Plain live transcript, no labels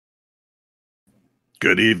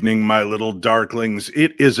Good evening, my little darklings.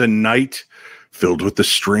 It is a night filled with the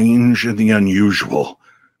strange and the unusual.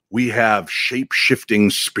 We have shape-shifting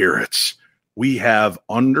spirits. We have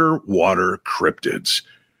underwater cryptids.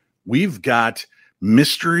 We've got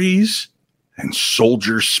mysteries and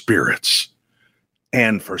soldier spirits.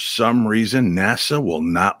 And for some reason, NASA will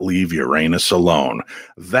not leave Uranus alone.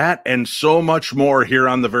 That and so much more here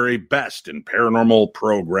on the very best in paranormal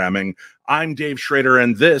programming. I'm Dave Schrader,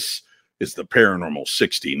 and this is the Paranormal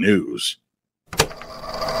 60 News.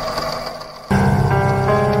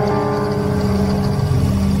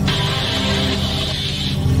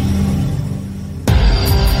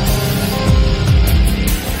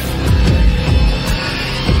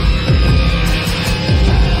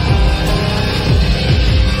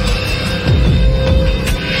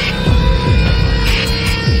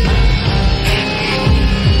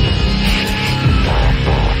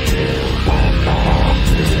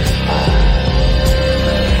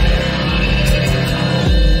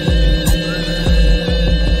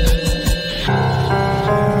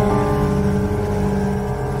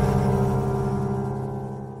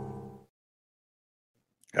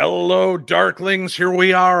 Hello, Darklings. Here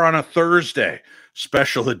we are on a Thursday,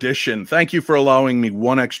 special edition. Thank you for allowing me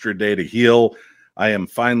one extra day to heal. I am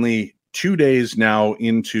finally 2 days now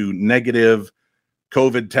into negative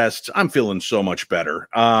COVID tests. I'm feeling so much better.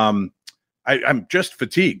 I'm just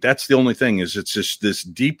fatigued. That's the only thing, is it's just this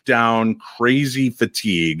deep down crazy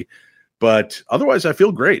fatigue. But otherwise, I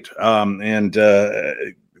feel great.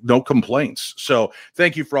 No complaints. So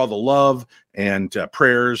thank you for all the love and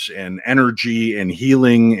prayers and energy and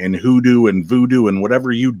healing and hoodoo and voodoo and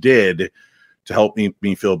whatever you did to help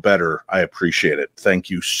me feel better. I appreciate it. Thank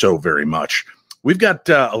you so very much. We've got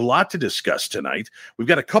a lot to discuss tonight. We've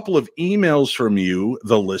got a couple of emails from you,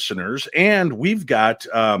 the listeners, and we've got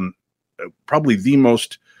probably the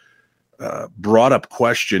most brought up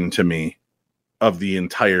question to me of the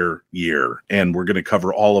entire year. And we're going to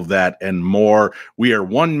cover all of that and more. We are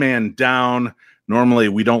one man down. Normally,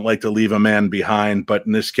 we don't like to leave a man behind, but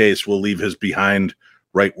in this case, we'll leave his behind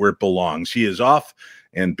right where it belongs. He is off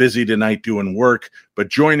and busy tonight doing work, but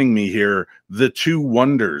joining me here, the two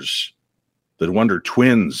wonders, the Wonder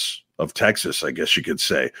Twins of Texas, I guess you could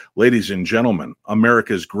say. Ladies and gentlemen,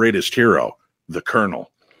 America's greatest hero, the Colonel.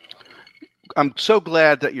 I'm so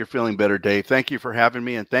glad that you're feeling better, Dave. Thank you for having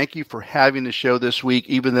me, and thank you for having the show this week,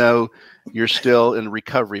 even though you're still in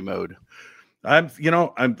recovery mode. I'm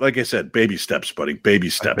like I said, baby steps, buddy. Baby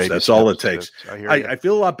steps. That's all it takes. I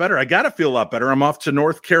feel a lot better. I got to feel a lot better. I'm off to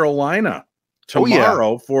North Carolina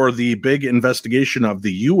tomorrow for the big investigation of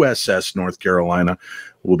the USS North Carolina.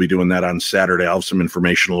 We'll be doing that on Saturday. I'll have some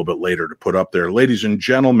information a little bit later to put up there. Ladies and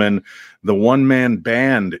gentlemen, the one-man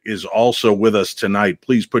band is also with us tonight.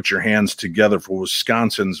 Please put your hands together for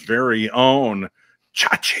Wisconsin's very own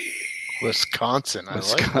Chachi. Wisconsin. I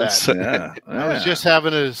like that. Yeah. I was just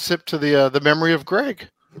having a sip to the memory of Greg.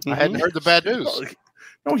 I hadn't heard the bad news.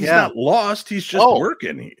 No, he's not lost. He's just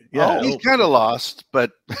working. He's kind of lost,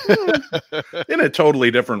 but in a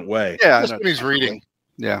totally different way. Yeah, that's what he's reading.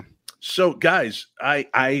 Yeah. So, guys,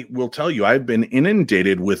 I will tell you, I've been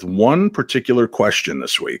inundated with one particular question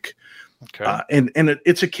this week. Okay. And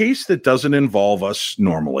it's a case that doesn't involve us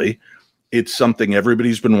normally. It's something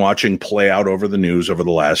everybody's been watching play out over the news over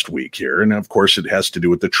the last week here. And, of course, it has to do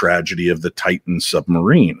with the tragedy of the Titan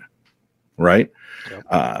submarine, right?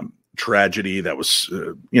 Yep. Tragedy that was,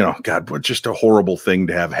 God, what just a horrible thing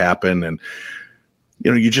to have happen. And,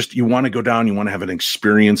 you want to go down, you want to have an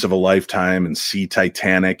experience of a lifetime and see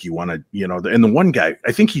Titanic. You want to, and the one guy,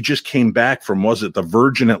 I think he just came back from, was it the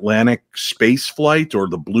Virgin Atlantic space flight or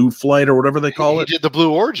the Blue flight or whatever they call it? He did the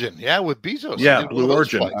Blue Origin. Yeah. With Bezos. Yeah. Blue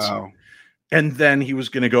Origin. Wow. And then he was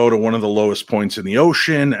going to go to one of the lowest points in the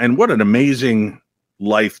ocean. And what an amazing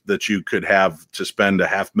life that you could have to spend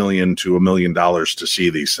 $500,000 to $1 million to see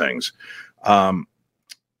these things. I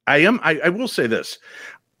will say this.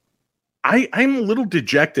 I'm a little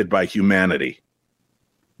dejected by humanity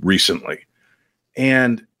recently.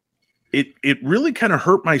 And it really kind of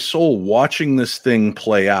hurt my soul watching this thing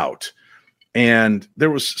play out. And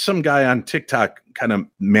there was some guy on TikTok kind of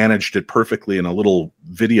managed it perfectly in a little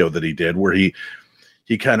video that he did where he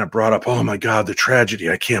kind of brought up, oh my God, the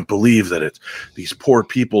tragedy. I can't believe that these poor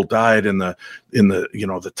people died in the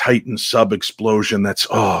Titan sub explosion.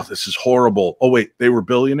 This is horrible. Oh wait, they were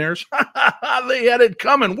billionaires. They had it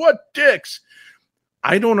coming. What dicks.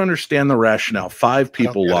 I don't understand the rationale. 5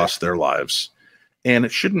 people lost their lives, and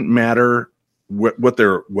it shouldn't matter what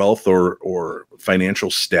their wealth or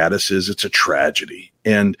financial status is. It's a tragedy.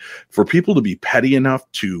 And for people to be petty enough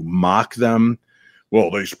to mock them well,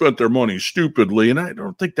 they spent their money stupidly. And I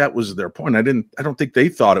don't think that was their point. I don't think they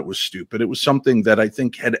thought it was stupid. It was something that I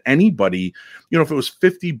think had anybody, if it was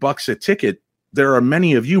 $50 a ticket, there are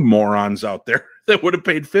many of you morons out there that would have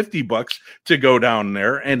paid $50 to go down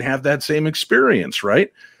there and have that same experience.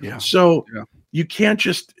 Right. Yeah. So you can't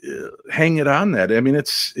just hang it on that. I mean,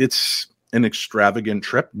 it's an extravagant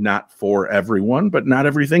trip, not for everyone, but not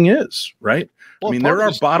everything is, right? Well, I mean, there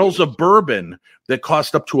are bottles of bourbon that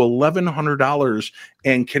cost up to $1,100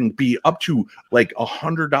 and can be up to like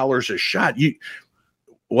 $100 a shot.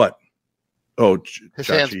 What? Oh, his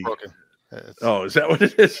hand's broken. Oh, is that what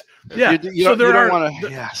it is? Yeah.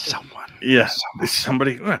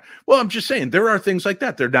 Somebody. Well, I'm just saying there are things like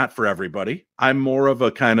that. They're not for everybody. I'm more of a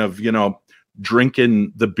kind of,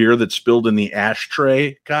 drinking the beer that spilled in the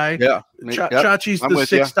ashtray guy. Yeah. Chachi's the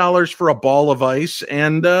 $6 for a ball of ice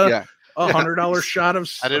and $100 shot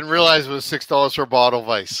of. I didn't realize it was $6 for a bottle of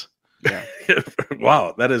ice. Yeah.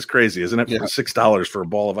 Wow, that is crazy, isn't it? Yeah. $6 for a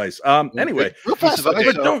ball of ice. Anyway, real fast,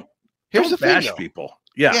 don't bash people.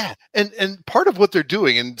 Yeah. And part of what they're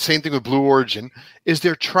doing, and same thing with Blue Origin, is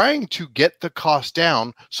they're trying to get the cost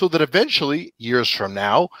down so that eventually, years from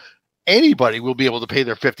now, anybody will be able to pay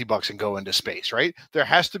their $50 and go into space, right? There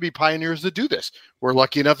has to be pioneers that do this. We're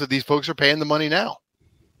lucky enough that these folks are paying the money now.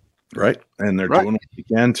 Right. And they're doing what they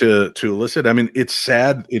can to elicit. I mean, it's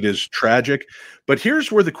sad. It is tragic. But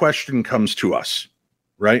here's where the question comes to us,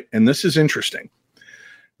 right? And this is interesting.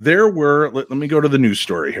 There were, let me go to the news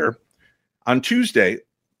story here. On Tuesday,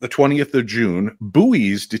 the 20th of June,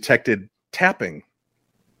 buoys detected tapping,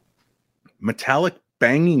 metallic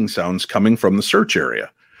banging sounds coming from the search area,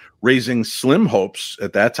 raising slim hopes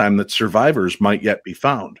at that time that survivors might yet be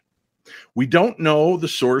found. We don't know the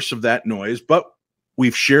source of that noise, but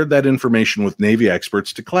we've shared that information with Navy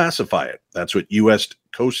experts to classify it. That's what U.S.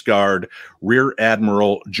 Coast Guard Rear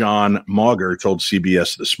Admiral John Mauger told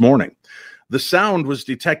CBS this morning. The sound was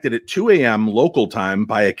detected at 2 a.m. local time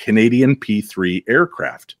by a Canadian P-3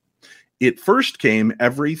 aircraft. It first came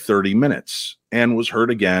every 30 minutes and was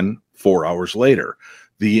heard again 4 hours later.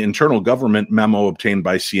 The internal government memo obtained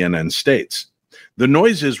by CNN states. The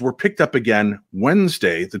noises were picked up again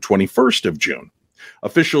Wednesday, the 21st of June.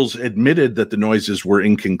 Officials admitted that the noises were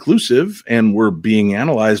inconclusive and were being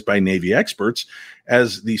analyzed by Navy experts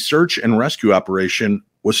as the search and rescue operation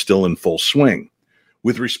was still in full swing.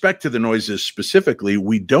 With respect to the noises specifically,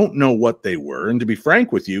 we don't know what they were. And to be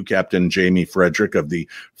frank with you, Captain Jamie Frederick of the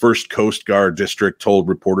 1st Coast Guard District told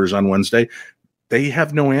reporters on Wednesday, they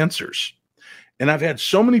have no answers. And I've had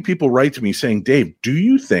so many people write to me saying, Dave, do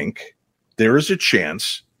you think there is a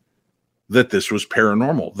chance that this was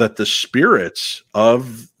paranormal, that the spirits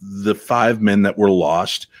of the 5 men that were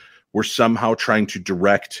lost were somehow trying to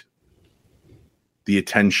direct the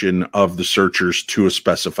attention of the searchers to a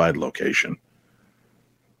specified location?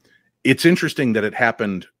 It's interesting that it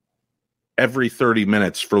happened every 30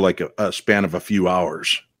 minutes for like a span of a few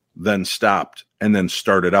hours, then stopped and then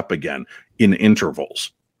started up again in intervals.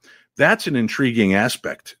 That's an intriguing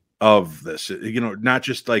aspect of this, not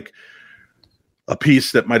just like a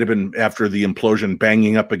piece that might have been after the implosion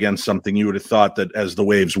banging up against something. You would have thought that as the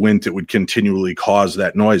waves went, it would continually cause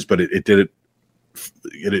that noise, but it did it.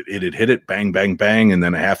 It had hit it, bang, bang, bang, and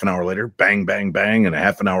then a half an hour later, bang, bang, bang, and a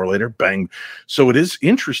half an hour later, bang. So it is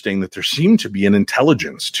interesting that there seemed to be an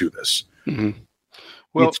intelligence to this. Mm-hmm.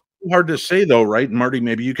 Well, it's hard to say though, right? And Marty,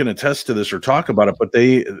 maybe you can attest to this or talk about it, but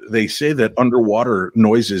they say that underwater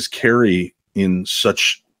noises carry in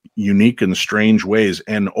such unique and strange ways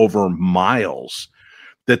and over miles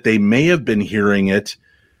that they may have been hearing it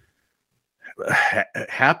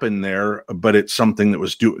happen there, but it's something that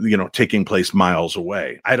was taking place miles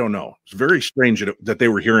away. I don't know. It's very strange that they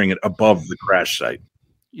were hearing it above the crash site.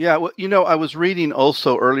 Yeah, well, I was reading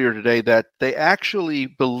also earlier today that they actually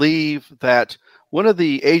believe that one of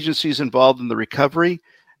the agencies involved in the recovery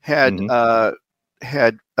had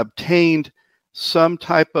obtained some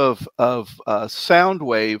type of sound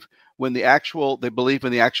wave when the actual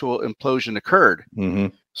implosion occurred.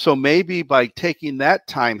 Mm-hmm. So maybe by taking that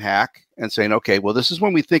time hack and saying, okay, well, this is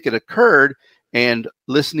when we think it occurred, and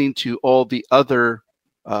listening to all the other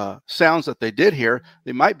sounds that they did hear,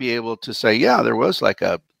 they might be able to say, yeah, there was like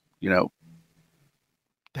a,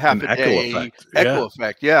 half a day echo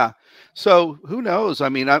effect. Yeah. So who knows? I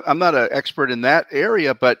mean, I'm not an expert in that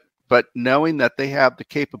area, but knowing that they have the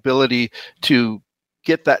capability to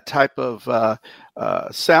get that type of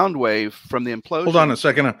sound wave from the implosion. Hold on a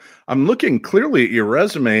second. I'm looking clearly at your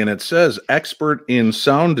resume, and it says expert in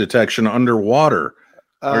sound detection underwater.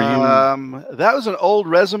 That was an old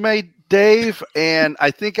resume, Dave, and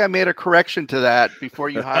I think I made a correction to that before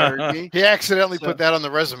you hired me. He accidentally put that on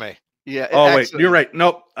the resume. Yeah. Oh, wait, you're right.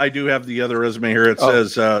 Nope. I do have the other resume here. It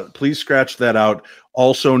says, please scratch that out.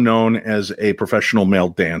 Also known as a professional male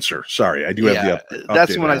dancer. Sorry, I do have the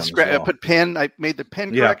that's when I well. put pen. I made the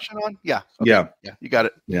pen correction on. Yeah. Okay. Yeah. You got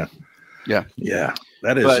it. Yeah. Yeah. Yeah.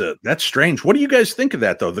 That is, that's strange. What do you guys think of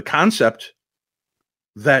that, though? The concept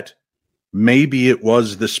that maybe it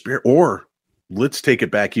was the spirit, or let's take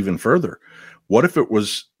it back even further. What if it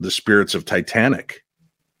was the spirits of Titanic?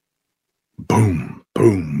 Boom,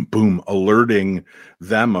 boom, boom, alerting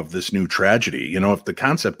them of this new tragedy. You know, if the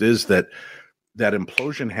concept is that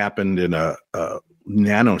implosion happened in a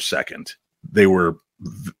nanosecond, they were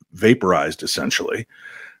vaporized essentially.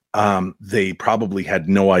 They probably had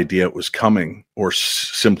no idea it was coming, or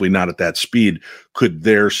simply not at that speed. Could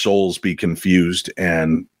their souls be confused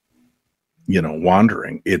and,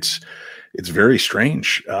 wandering? It's very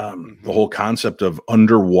strange. The whole concept of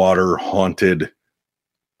underwater haunted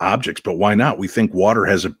objects, but why not? We think water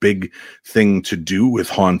has a big thing to do with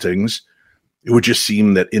hauntings. It would just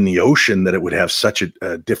seem that in the ocean that it would have such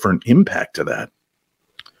a different impact to that.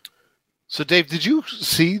 So, Dave, did you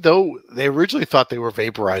see, though, they originally thought they were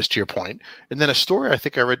vaporized, to your point, and then a story I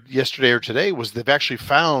think I read yesterday or today was they've actually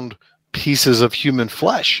found pieces of human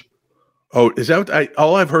flesh. Oh, is that what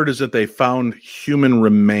all I've heard is that they found human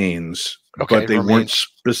remains, but they weren't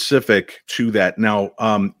specific to that. Now,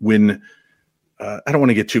 when I don't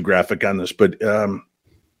want to get too graphic on this, but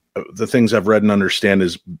the things I've read and understand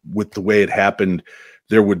is with the way it happened,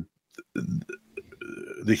 the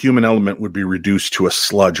human element would be reduced to a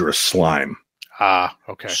sludge or a slime. Ah,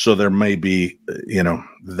 okay. So there may be,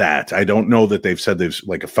 that. I don't know that they've said they've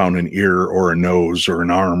found an ear or a nose or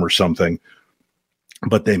an arm or something,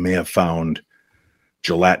 but they may have found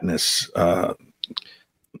gelatinous.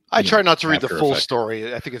 I try not to read the full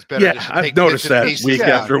story. I think it's better. Yeah, I've noticed that week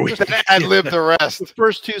after week. I live the rest. The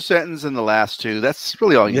first two sentences and the last two. That's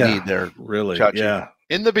really all you need there. Really? Chachi. Yeah.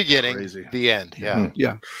 In the beginning, the end. Yeah. Mm-hmm.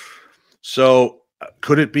 Yeah. So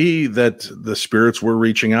could it be that the spirits were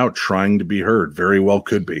reaching out, trying to be heard? Very well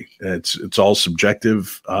could be. It's all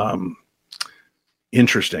subjective.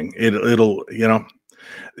 Interesting. It'll.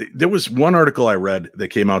 There was one article I read that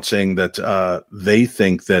came out saying that they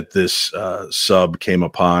think that this sub came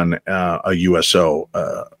upon a USO,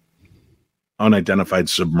 unidentified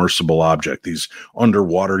submersible object, these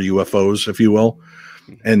underwater UFOs, if you will,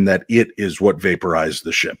 and that it is what vaporized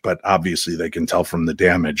the ship. But obviously they can tell from the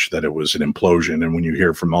damage that it was an implosion. And when you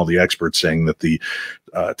hear from all the experts saying that the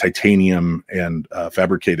titanium and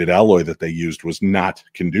fabricated alloy that they used was not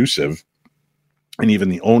conducive, and even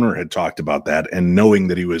the owner had talked about that, and knowing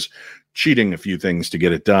that he was cheating a few things to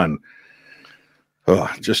get it done.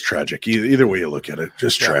 Oh, just tragic. Either way you look at it,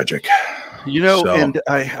 just tragic. And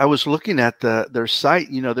I was looking at their site.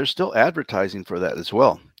 They're still advertising for that as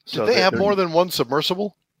well. So they have more than one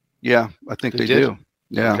submersible? Yeah, I think they do.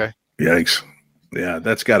 Yeah. Okay. Yikes. Yeah,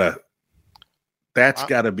 that's gotta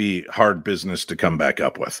be hard business to come back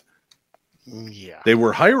up with. Yeah. They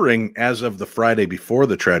were hiring, as of the Friday before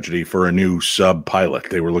the tragedy, for a new sub pilot.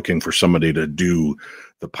 They were looking for somebody to do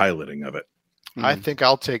the piloting of it. I think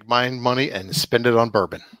I'll take my money and spend it on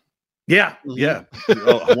bourbon. Yeah. Yeah.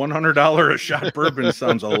 $100 a shot bourbon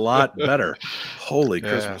sounds a lot better. Holy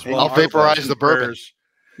Christmas. Well, I'll vaporize the bourbon.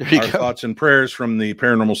 Our thoughts and prayers from the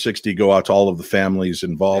Paranormal 60 go out to all of the families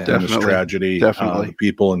involved in this tragedy, the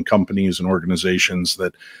people and companies and organizations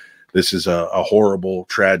that this is a horrible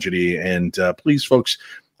tragedy. And please, folks,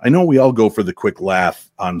 I know we all go for the quick laugh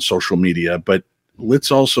on social media, but let's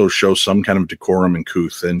also show some kind of decorum and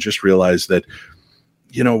couth, and just realize that,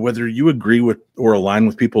 whether you agree with or align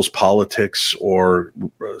with people's politics or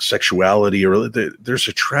sexuality, or there's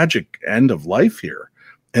a tragic end of life here.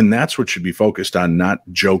 And that's what should be focused on, not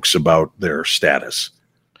jokes about their status.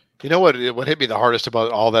 You know what hit me the hardest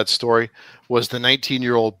about all that story was the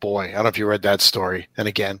 19-year-old boy. I don't know if you read that story. And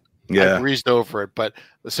again, I breezed over it, but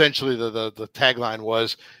essentially the tagline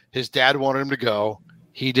was his dad wanted him to go.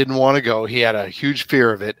 He didn't want to go. He had a huge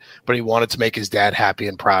fear of it, but he wanted to make his dad happy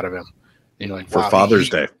and proud of him. For Father's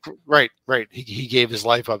Day. Right. He gave his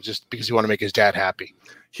life up just because he wanted to make his dad happy.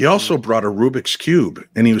 He also brought a Rubik's Cube,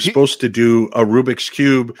 and he was supposed to do a Rubik's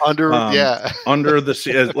Cube under the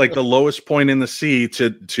sea, like the lowest point in the sea,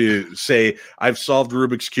 to say, I've solved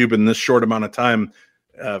Rubik's Cube in this short amount of time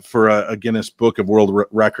for a Guinness Book of World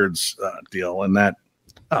Records deal. And that,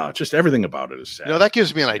 just everything about it is sad. That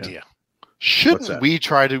gives me an idea. Shouldn't we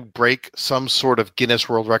try to break some sort of Guinness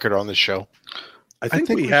World Record on this show? I think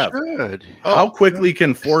we have. Should. How quickly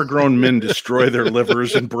can 4 grown men destroy their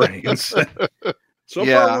livers and brains? So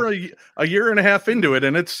far, we're a year and a half into it,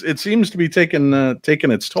 and it seems to be taking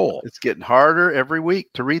its toll. It's getting harder every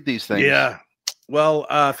week to read these things. Yeah. Well,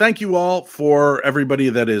 thank you all for everybody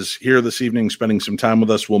that is here this evening, spending some time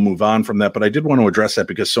with us. We'll move on from that, but I did want to address that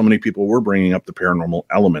because so many people were bringing up the paranormal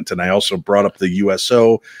element, and I also brought up the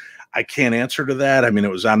USO. I can't answer to that. I mean,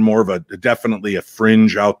 it was on more of a definitely a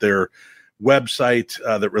fringe out there website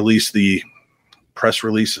that released the press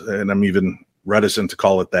release, and I'm even reticent to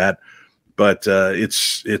call it that, but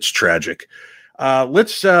it's tragic.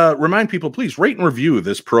 Let's remind people, please rate and review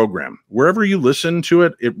this program. Wherever you listen to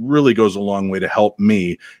it, it really goes a long way to help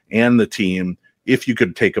me and the team. If you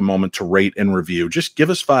could take a moment to rate and review, just give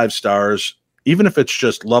us 5 stars, even if it's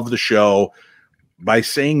just love the show. By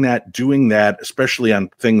saying that, doing that, especially on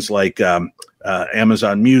things like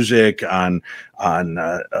Amazon Music, on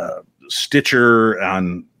Stitcher,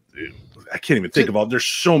 on I can't even think of all. There's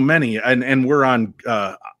so many, and we're on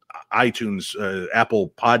iTunes,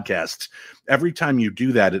 Apple Podcasts. Every time you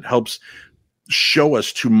do that, it helps show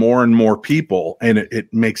us to more and more people, and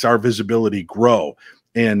it makes our visibility grow.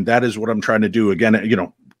 And that is what I'm trying to do. Again,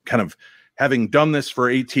 kind of having done this for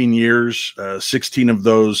 18 years, 16 of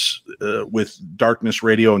those with Darkness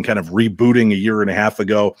Radio, and kind of rebooting a year and a half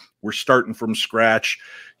ago. We're starting from scratch.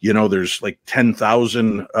 There's like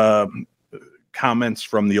 10,000 comments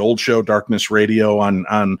from the old show, Darkness Radio,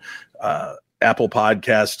 on Apple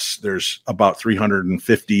Podcasts. There's about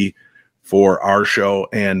 350 for our show,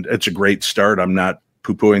 and it's a great start. I'm not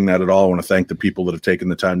poo-pooing that at all. I want to thank the people that have taken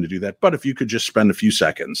the time to do that. But if you could just spend a few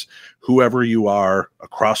seconds, whoever you are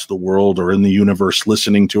across the world or in the universe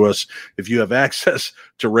listening to us, if you have access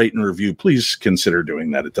to rate and review, please consider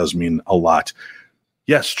doing that. It does mean a lot.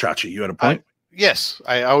 Yes, Chachi, you had a point? Yes,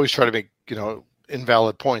 I always try to make,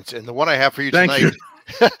 invalid points. And the one I have for you tonight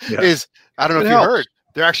is, I don't know if you heard,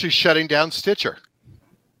 they're actually shutting down Stitcher.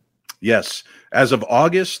 Yes. As of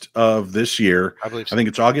August of this year, I think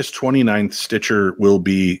it's August 29th, Stitcher will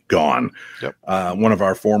be gone. Yep. One of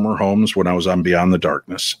our former homes when I was on Beyond the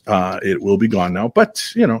Darkness. It will be gone now. But,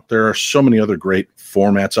 there are so many other great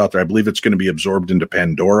formats out there. I believe it's going to be absorbed into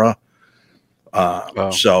Pandora.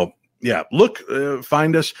 So, yeah, look,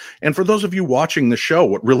 find us. And for those of you watching the show,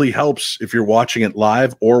 what really helps if you're watching it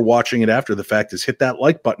live or watching it after the fact is hit that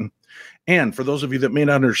like button. And for those of you that may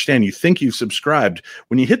not understand, you think you've subscribed,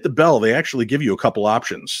 when you hit the bell, they actually give you a couple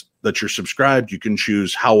options that you're subscribed. You can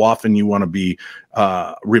choose how often you want to be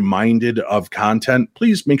reminded of content.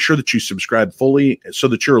 Please make sure that you subscribe fully so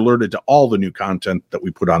that you're alerted to all the new content that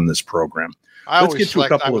we put on this program. I would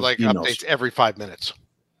like updates every 5 minutes.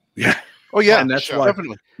 Yeah. Oh, yeah. And that's why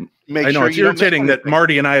definitely. It's irritating that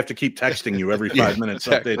Marty and I have to keep texting you every 5 minutes,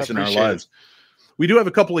 updates in our lives. We do have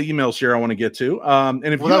a couple of emails here I want to get to. And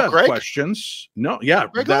if you have questions,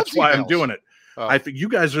 that's why I'm doing it. I think you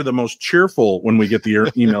guys are the most cheerful when we get the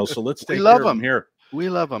emails. So let's take care of them here. We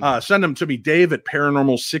love them. Send them to me, Dave at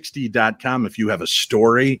paranormal60.com. If you have a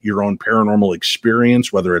story, your own paranormal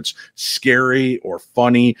experience, whether it's scary or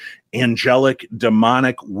funny, angelic,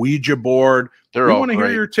 demonic, Ouija board, we want to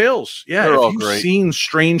hear your tales. Yeah, if you've seen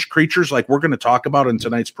strange creatures like we're going to talk about in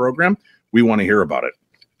tonight's program, we want to hear about it.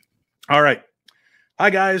 All right. Hi,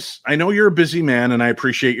 guys. I know you're a busy man, and I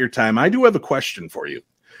appreciate your time. I do have a question for you.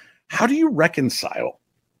 How do you reconcile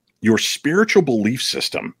your spiritual belief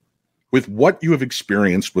system with what you have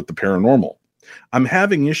experienced with the paranormal? I'm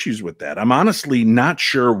having issues with that. I'm honestly not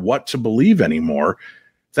sure what to believe anymore.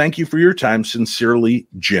 Thank you for your time. Sincerely,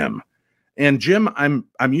 Jim. And Jim,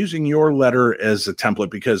 I'm using your letter as a template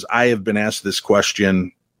because I have been asked this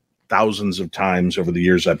question thousands of times over the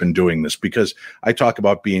years I've been doing this, because I talk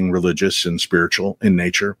about being religious and spiritual in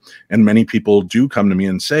nature. And many people do come to me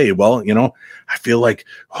and say, well, I feel like,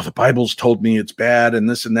 the Bible's told me it's bad and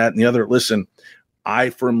this and that and the other. Listen,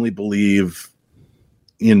 I firmly believe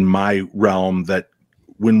in my realm that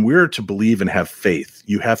when we're to believe and have faith,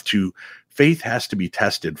 faith has to be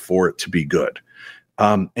tested for it to be good.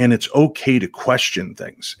 And it's okay to question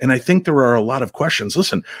things. And I think there are a lot of questions.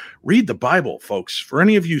 Listen, read the Bible, folks. For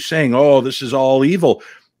any of you saying, this is all evil,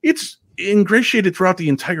 it's ingratiated throughout the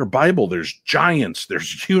entire Bible. There's giants,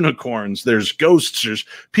 there's unicorns, there's ghosts, there's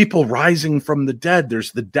people rising from the dead,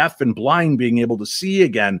 there's the deaf and blind being able to see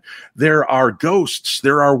again. There are ghosts,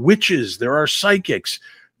 there are witches, there are psychics.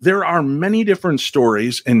 There are many different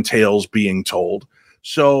stories and tales being told.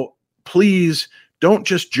 So please, don't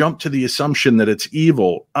just jump to the assumption that it's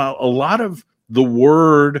evil. A lot of the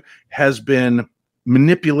word has been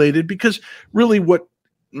manipulated because really what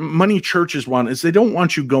many churches want is they don't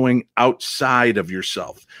want you going outside of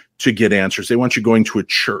yourself to get answers. They want you going to a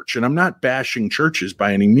church. And I'm not bashing churches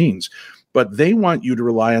by any means, but they want you to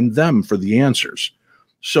rely on them for the answers.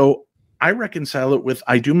 So I reconcile it with,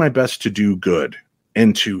 I do my best to do good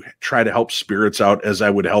and to try to help spirits out as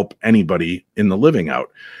I would help anybody in the living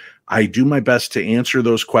out. I do my best to answer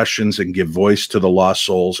those questions and give voice to the lost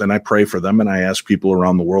souls. And I pray for them. And I ask people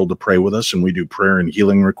around the world to pray with us. And we do prayer and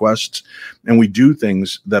healing requests. And we do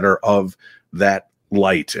things that are of that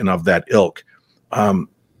light and of that ilk.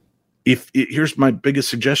 Here's my biggest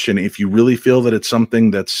suggestion. If you really feel that it's something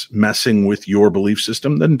that's messing with your belief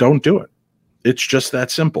system, then don't do it. It's just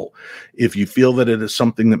that simple. If you feel that it is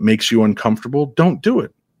something that makes you uncomfortable, don't do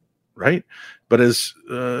it. Right. But as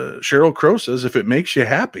Sheryl Crow says, if it makes you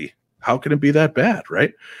happy, how can it be that bad?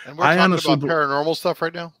 Right. And we're talking about paranormal stuff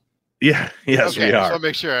right now. Yeah. Yes, okay, we are. So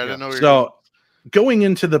make sure I didn't know. So going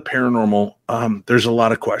into the paranormal, there's a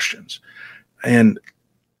lot of questions, and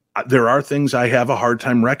there are things I have a hard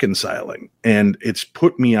time reconciling, and it's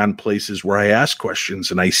put me on places where I ask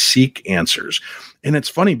questions and I seek answers. And it's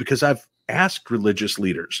funny because I've asked religious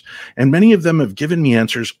leaders, and many of them have given me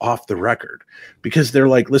answers off the record because they're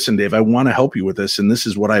like, listen, Dave, I want to help you with this, and this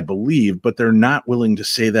is what I believe, but they're not willing to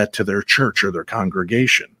say that to their church or their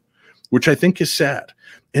congregation, which I think is sad.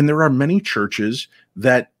 And there are many churches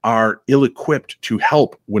that are ill-equipped to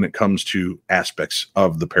help when it comes to aspects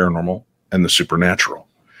of the paranormal and the supernatural.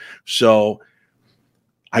 So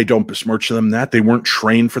I don't besmirch them that. They weren't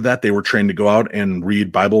trained for that. They were trained to go out and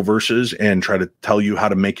read Bible verses and try to tell you how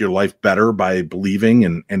to make your life better by believing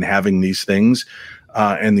and having these things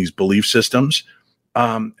and these belief systems.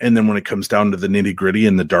 And then when it comes down to the nitty-gritty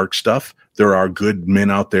and the dark stuff, there are good men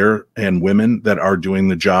out there and women that are doing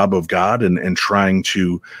the job of God and trying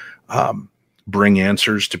to bring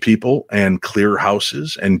answers to people and clear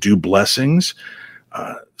houses and do blessings.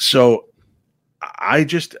 So I've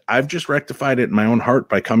just rectified it in my own heart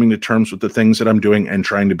by coming to terms with the things that I'm doing and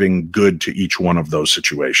trying to bring good to each one of those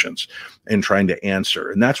situations and trying to answer.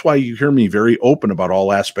 And that's why you hear me very open about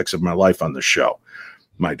all aspects of my life on the show.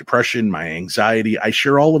 My depression, my anxiety. I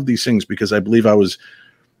share all of these things because I believe I was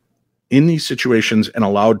in these situations and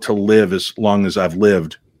allowed to live as long as I've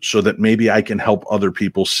lived, so that maybe I can help other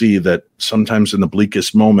people see that sometimes in the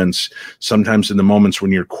bleakest moments, sometimes in the moments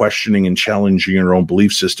when you're questioning and challenging your own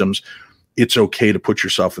belief systems, it's okay to put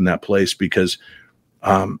yourself in that place because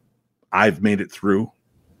I've made it through.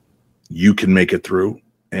 You can make it through.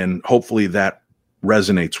 And hopefully that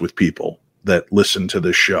resonates with people that listen to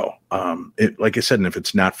this show. Like I said, and if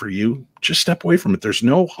it's not for you, just step away from it. There's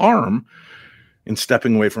no harm in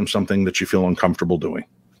stepping away from something that you feel uncomfortable doing.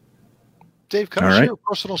 Dave, can I share a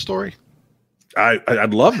personal story?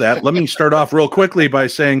 I'd love that. Let me start off real quickly by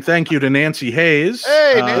saying thank you to Nancy Hayes.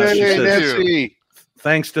 Hey, Nancy.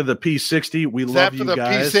 Thanks to the P60. We love you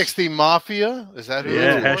guys. The P60 Mafia? Is that who?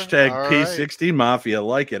 Yeah, hashtag all P60 right. Mafia.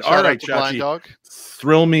 Like it. Shout all right, Chachi.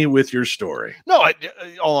 Thrill me with your story. No,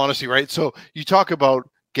 all honesty, right? So you talk about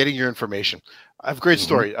getting your information. I have a great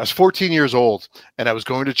story. I was 14 years old, and I was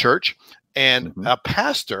going to church, and a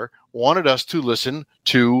pastor wanted us to listen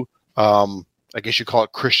to, I guess you call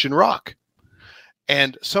it Christian rock.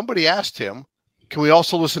 And somebody asked him, can we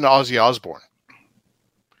also listen to Ozzy Osbourne?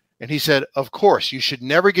 And he said, of course, you should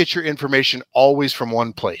never get your information always from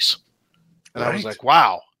one place. And I was like,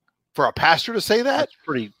 wow, for a pastor to say that? That's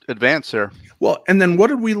pretty advanced there. Well, and then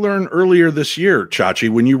what did we learn earlier this year,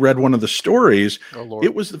 Chachi, when you read one of the stories?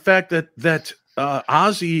 It was the fact that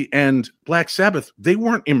Ozzy and Black Sabbath, they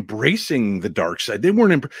weren't embracing the dark side. They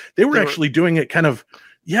were actually doing it kind of,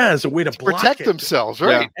 as a way to protect themselves,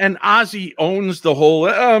 right? Yeah. And Ozzy owns the whole,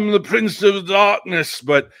 I'm the Prince of Darkness,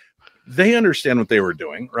 but they understand what they were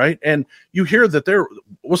doing, right? And you hear that there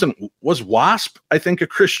was Wasp, I think, a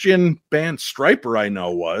Christian band. Striper, I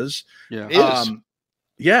know, was. Yeah.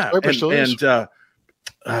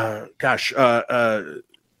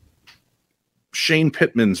 Shane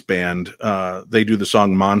Pittman's band, they do the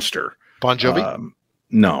song Monster. Bon Jovi?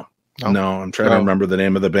 No, I'm trying to remember the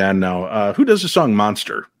name of the band now. Who does the song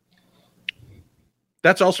Monster?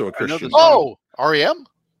 That's also a Christian song. Oh, R.E.M.?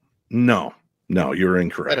 No, you're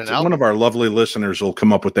incorrect. One of our lovely listeners will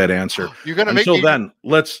come up with that answer. You're going to Until then,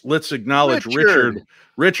 let's acknowledge Richard.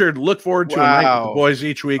 Richard, look forward to a night with the boys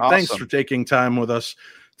each week. Awesome. Thanks for taking time with us.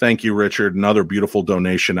 Thank you, Richard. Another beautiful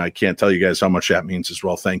donation. I can't tell you guys how much that means as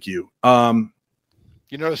well. Thank you.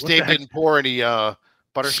 You notice Dave didn't pour any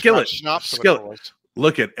butterscotch schnapps. Skillet.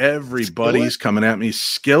 Look at everybody's coming at me.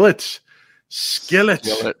 Skillet.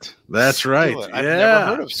 That's right. Skillet. I've never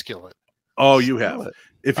heard of Skillet. Oh, you have.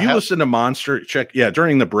 If you listen to Monster,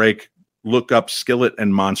 during the break, look up Skillet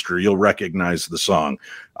and Monster. You'll recognize the song.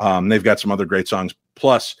 They've got some other great songs.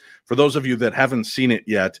 Plus, for those of you that haven't seen it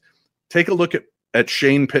yet, take a look at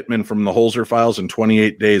Shane Pittman from the Holzer Files and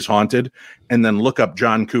 28 Days Haunted, and then look up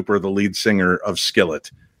John Cooper, the lead singer of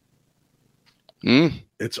Skillet.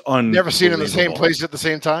 It's unbelievable. Never seen in the same place at the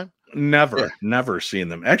same time? Never seen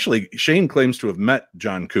them. Actually, Shane claims to have met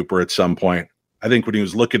John Cooper at some point. I think when he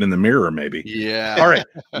was looking in the mirror, maybe. Yeah. All right.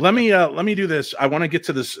 Let me do this. I want to get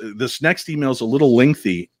to this. This next email is a little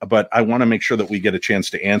lengthy, but I want to make sure that we get a chance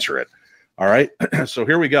to answer it. All right. So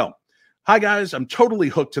here we go. Hi, guys. I'm totally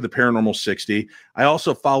hooked to the Paranormal 60. I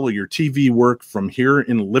also follow your TV work from here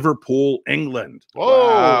in Liverpool, England. Whoa.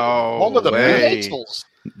 Wow. One of the Way. Beatles.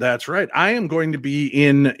 That's right. I am going to be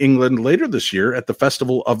in England later this year at the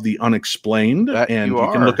Festival of the Unexplained. And you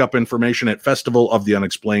can look up information at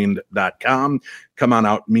festivaloftheunexplained.com. Come on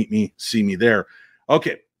out, meet me, see me there.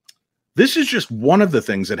 Okay. This is just one of the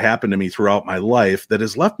things that happened to me throughout my life that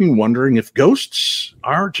has left me wondering if ghosts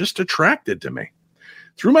are just attracted to me.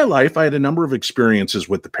 Through my life, I had a number of experiences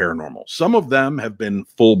with the paranormal. Some of them have been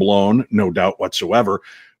full-blown, no doubt whatsoever.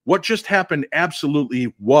 What just happened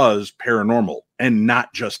absolutely was paranormal and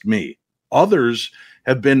not just me. Others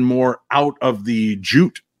have been more out of the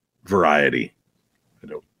jute variety.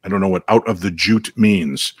 I don't know what out of the jute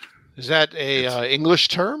means. Is that a English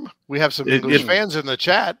term? We have some English fans in the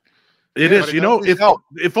chat. It is.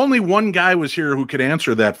 If only one guy was here who could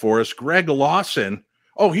answer that for us, Greg Lawson.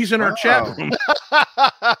 Oh, he's in our chat room.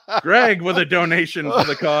 Greg with a donation for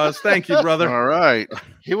the cause. Thank you, brother. All right.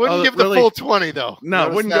 He wouldn't give the full 20, though. No,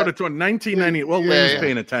 wouldn't go to 20. 1990. Well, Lynn's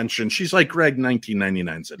paying attention. She's like, Greg,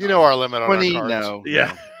 1999 said. You know our limit on 20, our cards. no.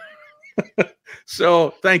 Yeah.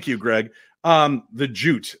 So thank you, Greg. The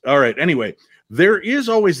jute. All right. Anyway, there is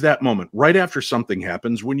always that moment right after something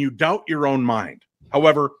happens when you doubt your own mind.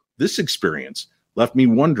 However, this experience left me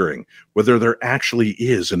wondering whether there actually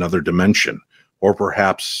is another dimension, or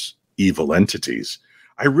perhaps evil entities.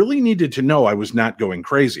 I really needed to know I was not going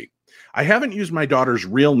crazy. I haven't used my daughter's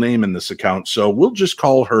real name in this account, so we'll just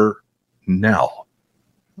call her Nell.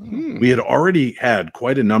 We had already had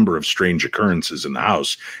quite a number of strange occurrences in the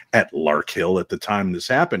house at Lark Hill at the time this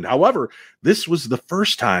happened. However, this was the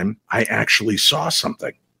first time I actually saw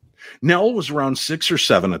something. Nell was around 6 or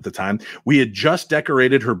 7 at the time. We had just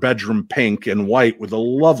decorated her bedroom pink and white with a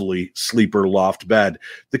lovely sleeper loft bed,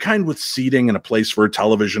 the kind with seating and a place for a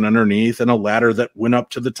television underneath and a ladder that went up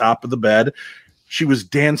to the top of the bed. She was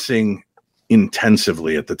dancing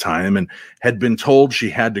intensively at the time and had been told she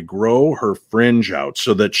had to grow her fringe out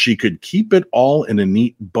so that she could keep it all in a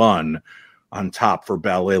neat bun on top for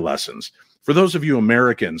ballet lessons. For those of you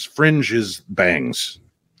Americans, fringe is bangs.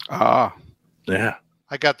 Ah. Yeah.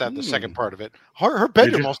 I got that, the second part of it. Her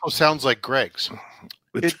bedroom also sounds like Greg's.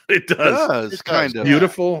 It does. It's kind of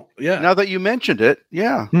beautiful. Yeah. Now that you mentioned it,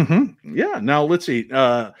 yeah. Mm-hmm. Yeah. Now let's see.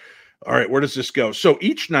 All right, where does this go? So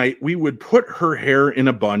each night we would put her hair in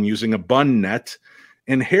a bun using a bun net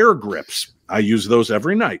and hair grips. I use those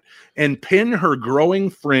every night, and pin her growing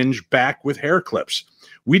fringe back with hair clips.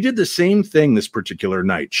 We did the same thing this particular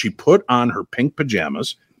night. She put on her pink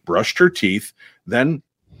pajamas, brushed her teeth, then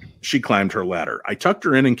she climbed her ladder. I tucked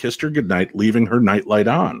her in and kissed her goodnight, leaving her nightlight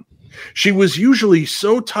on. She was usually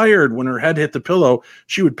so tired when her head hit the pillow,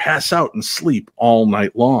 she would pass out and sleep all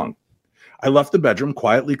night long. I left the bedroom,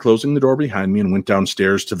 quietly closing the door behind me, and went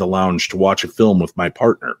downstairs to the lounge to watch a film with my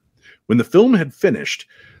partner. When the film had finished,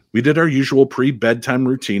 we did our usual pre-bedtime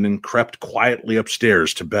routine and crept quietly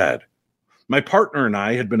upstairs to bed. My partner and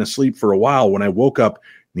I had been asleep for a while when I woke up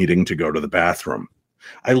needing to go to the bathroom.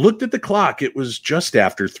 I looked at the clock. It was just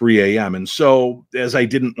after 3 a.m. And so, as I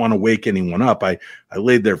didn't want to wake anyone up, I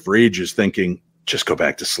laid there for ages thinking, just go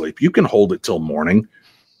back to sleep. You can hold it till morning.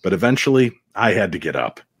 But eventually, I had to get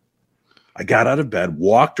up. I got out of bed,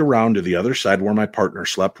 walked around to the other side where my partner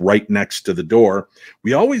slept, right next to the door.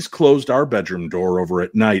 We always closed our bedroom door over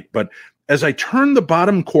at night, but as I turned the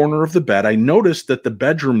bottom corner of the bed, I noticed that the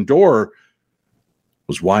bedroom door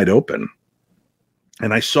was wide open.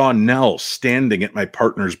 And I saw Nell standing at my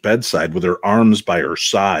partner's bedside with her arms by her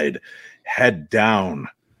side, head down,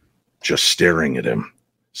 just staring at him.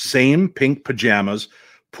 Same pink pajamas,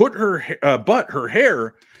 but her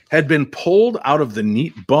hair had been pulled out of the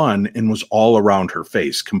neat bun and was all around her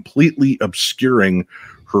face, completely obscuring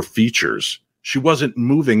her features. She wasn't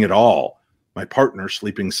moving at all. My partner,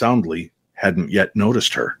 sleeping soundly, hadn't yet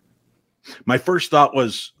noticed her. My first thought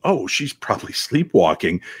was, oh, she's probably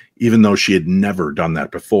sleepwalking, even though she had never done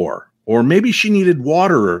that before. Or maybe she needed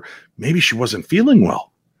water, or maybe she wasn't feeling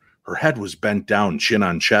well. Her head was bent down, chin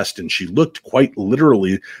on chest, and she looked quite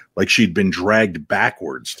literally like she'd been dragged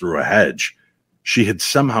backwards through a hedge. She had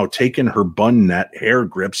somehow taken her bun net, hair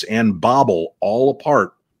grips, and bauble all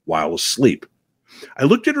apart while asleep. I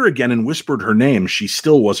looked at her again and whispered her name. She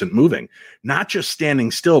still wasn't moving, not just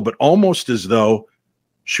standing still, but almost as though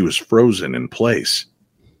she was frozen in place.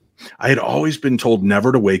 I had always been told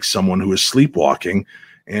never to wake someone who was sleepwalking,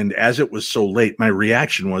 And as it was so late, my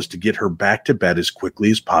reaction was to get her back to bed as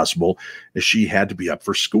quickly as possible, as she had to be up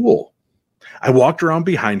for school. I walked around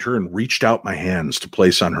behind her and reached out my hands to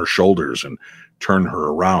place on her shoulders and turn her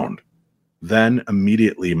around. Then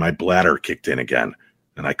immediately my bladder kicked in again,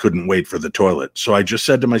 and I couldn't wait for the toilet. So I just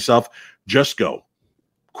said to myself, just go.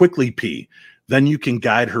 Quickly pee. Then you can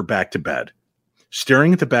guide her back to bed.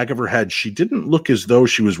 Staring at the back of her head, she didn't look as though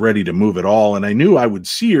she was ready to move at all, and I knew I would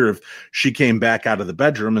see her if she came back out of the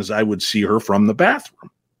bedroom, as I would see her from the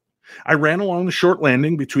bathroom. I ran along the short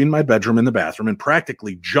landing between my bedroom and the bathroom and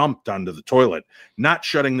practically jumped onto the toilet, not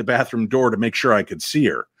shutting the bathroom door to make sure I could see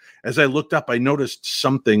her. As I looked up, I noticed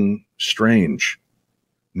something strange.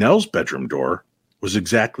 Nell's bedroom door was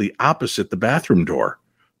exactly opposite the bathroom door.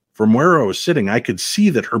 From where I was sitting, I could see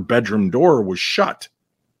that her bedroom door was shut.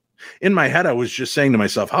 In my head, I was just saying to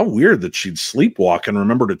myself, how weird that she'd sleepwalk and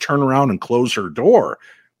remember to turn around and close her door.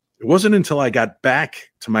 It wasn't until I got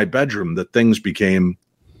back to my bedroom that things became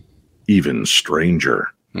even stranger.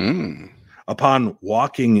 Upon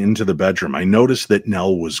walking into the bedroom, I noticed that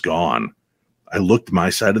Nell was gone. I looked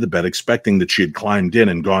my side of the bed, expecting that she had climbed in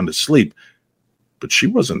and gone to sleep, but she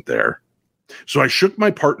wasn't there. So I shook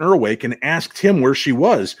my partner awake and asked him where she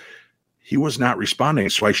was. He was not responding,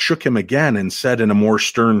 so I shook him again and said in a more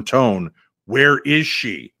stern tone, "Where is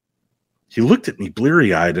she?" He looked at me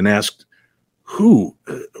bleary-eyed and asked, "Who?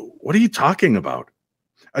 What are you talking about?"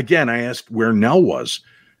 Again, I asked where Nell was,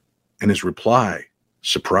 and his reply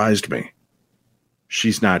surprised me.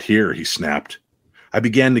 "She's not here," he snapped. I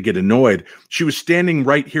began to get annoyed. "She was standing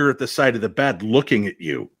right here at the side of the bed looking at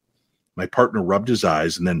you." My partner rubbed his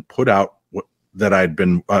eyes and then put out that I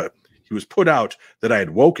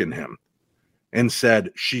had woken him, and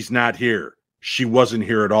said, "She's not here. She wasn't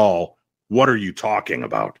here at all. What are you talking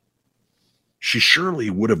about?" She surely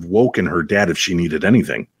would have woken her dad if she needed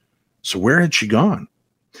anything. So where had she gone?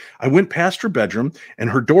 I went past her bedroom, and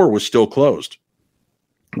her door was still closed.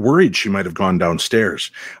 Worried she might have gone downstairs,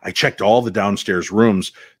 I checked all the downstairs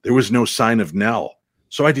rooms. There was no sign of Nell,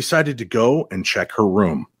 so I decided to go and check her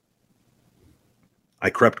room. I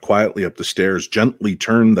crept quietly up the stairs, gently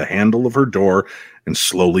turned the handle of her door, and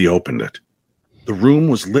slowly opened it. The room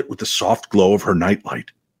was lit with the soft glow of her nightlight.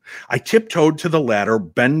 I tiptoed to the ladder,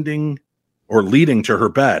 leading to her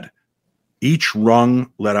bed. Each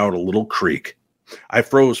rung let out a little creak. I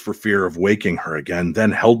froze for fear of waking her again,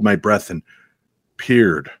 then held my breath and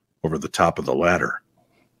peered over the top of the ladder.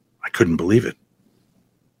 I couldn't believe it.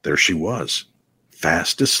 There she was,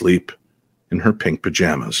 fast asleep in her pink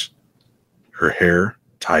pajamas. Her hair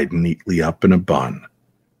tied neatly up in a bun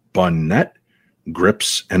net,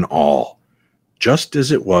 grips, and all, just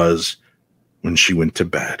as it was when she went to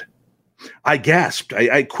bed. I gasped.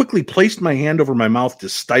 I quickly placed my hand over my mouth to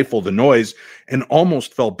stifle the noise and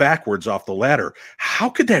almost fell backwards off the ladder. How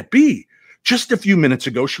could that be? Just a few minutes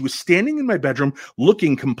ago, she was standing in my bedroom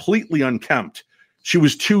looking completely unkempt. She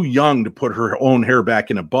was too young to put her own hair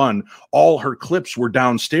back in a bun. All her clips were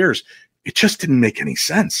downstairs. It just didn't make any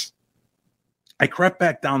sense. I crept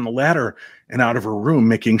back down the ladder and out of her room,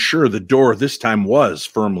 making sure the door this time was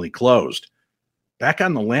firmly closed. Back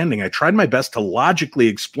on the landing, I tried my best to logically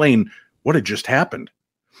explain what had just happened.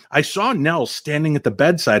 I saw Nell standing at the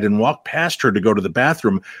bedside and walked past her to go to the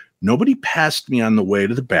bathroom. Nobody passed me on the way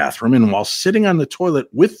to the bathroom, and while sitting on the toilet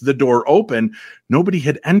with the door open, nobody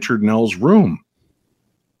had entered Nell's room.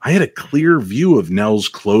 I had a clear view of Nell's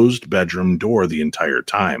closed bedroom door the entire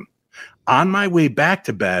time. On my way back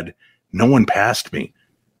to bed, no one passed me,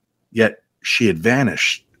 yet she had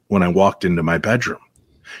vanished when I walked into my bedroom.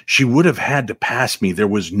 She would have had to pass me. There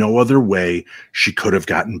was no other way she could have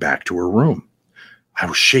gotten back to her room. I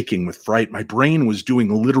was shaking with fright. My brain was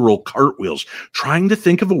doing literal cartwheels, trying to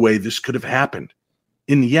think of a way this could have happened.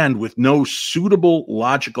 In the end, with no suitable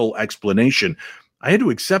logical explanation, I had to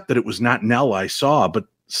accept that it was not Nell I saw, but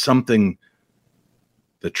something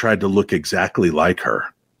that tried to look exactly like her,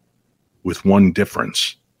 with one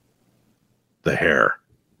difference: the hair.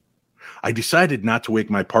 I decided not to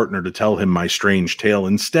wake my partner to tell him my strange tale.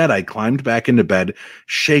 Instead, I climbed back into bed,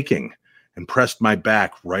 shaking, and pressed my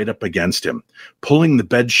back right up against him, pulling the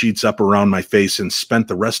bed sheets up around my face, and spent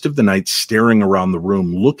the rest of the night staring around the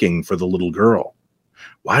room looking for the little girl.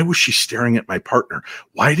 Why was she staring at my partner?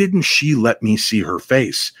 Why didn't she let me see her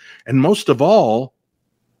face? And most of all,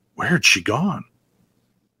 where had she gone?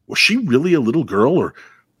 Was she really a little girl or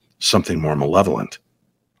something more malevolent?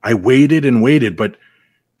 I waited and waited, but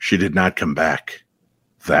she did not come back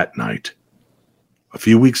that night. A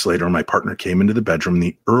few weeks later, my partner came into the bedroom in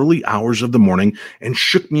the early hours of the morning and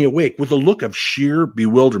shook me awake with a look of sheer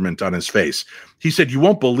bewilderment on his face. He said, "You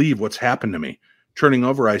won't believe what's happened to me. Turning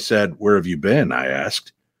over, I said, "Where have you been?" I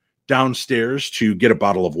asked. "Downstairs to get a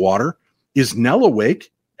bottle of water." "Is Nell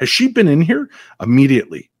awake? Has she been in here?"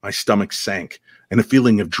 Immediately, my stomach sank and a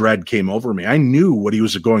feeling of dread came over me. I knew what he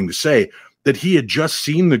was going to say, that he had just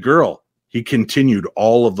seen the girl. He continued,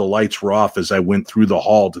 "All of the lights were off as I went through the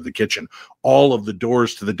hall to the kitchen. All of the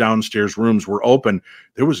doors to the downstairs rooms were open.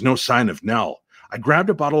 There was no sign of Nell. I grabbed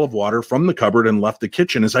a bottle of water from the cupboard and left the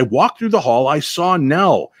kitchen. As I walked through the hall, I saw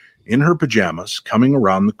Nell in her pajamas coming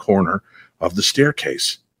around the corner of the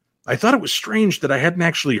staircase. I thought it was strange that I hadn't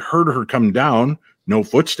actually heard her come down. No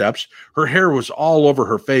footsteps. Her hair was all over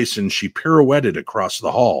her face, and she pirouetted across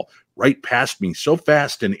the hall, right past me, so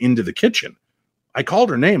fast and into the kitchen. I called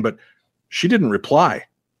her name, but she didn't reply.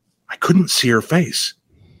 I couldn't see her face.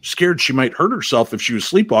 Scared she might hurt herself if she was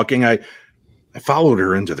sleepwalking, I followed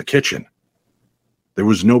her into the kitchen. There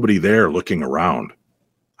was nobody there looking around.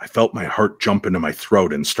 I felt my heart jump into my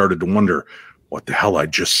throat and started to wonder what the hell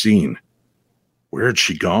I'd just seen. Where had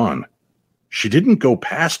she gone? She didn't go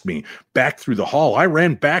past me, back through the hall. I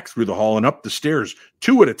ran back through the hall and up the stairs,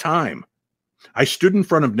 2 at a time. I stood in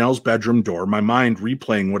front of Nell's bedroom door, my mind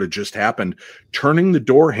replaying what had just happened, turning the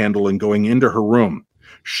door handle and going into her room.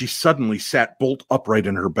 She suddenly sat bolt upright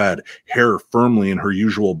in her bed, hair firmly in her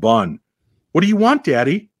usual bun. "What do you want,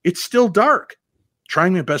 Daddy? It's still dark."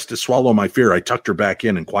 Trying my best to swallow my fear, I tucked her back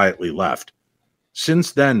in and quietly left.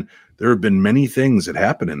 Since then, there have been many things that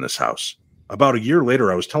happened in this house. About a year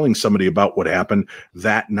later, I was telling somebody about what happened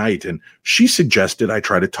that night, and she suggested I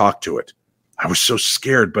try to talk to it. I was so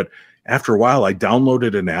scared, but after a while, I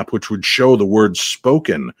downloaded an app which would show the words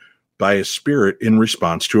spoken by a spirit in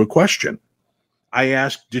response to a question. I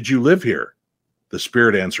asked, "Did you live here?" The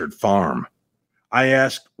spirit answered, "Farm." I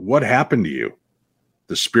asked, "What happened to you?"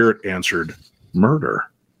 The spirit answered, "Murder."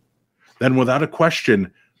 Then, without a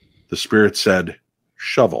question, the spirit said,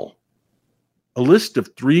 "Shovel." A list of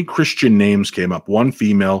 3 Christian names came up, 1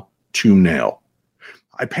 female, 2 male.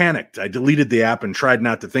 I panicked. I deleted the app and tried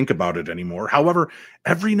not to think about it anymore. However,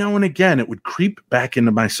 every now and again, it would creep back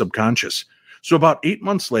into my subconscious. So about 8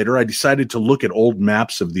 months later, I decided to look at old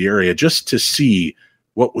maps of the area just to see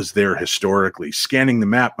what was there historically. Scanning the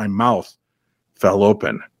map, my mouth fell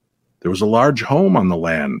open. There was a large home on the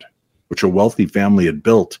land, which a wealthy family had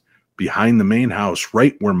built behind the main house,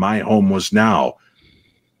 right where my home was now.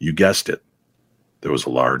 You guessed it. There was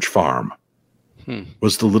a large farm.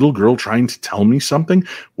 Was the little girl trying to tell me something?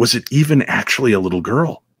 Was it even actually a little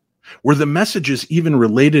girl? Were the messages even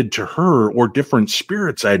related to her or different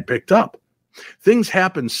spirits I had picked up? Things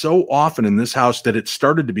happened so often in this house that it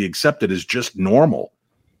started to be accepted as just normal.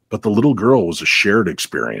 But the little girl was a shared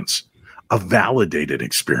experience, a validated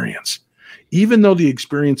experience. Even though the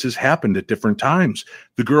experiences happened at different times,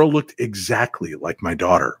 the girl looked exactly like my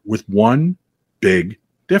daughter, with one big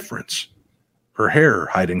difference: her hair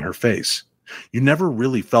hiding her face. You never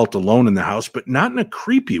really felt alone in the house, but not in a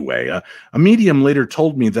creepy way. A medium later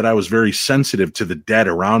told me that I was very sensitive to the dead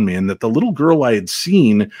around me and that the little girl I had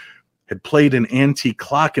seen had played an antique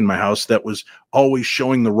clock in my house that was always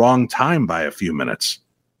showing the wrong time by a few minutes.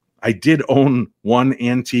 I did own one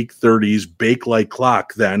antique 30s Bakelite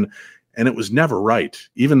clock then, and it was never right,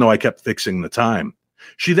 even though I kept fixing the time.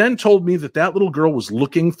 She then told me that that little girl was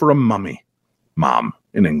looking for a mummy. Mom,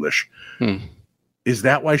 in English. Is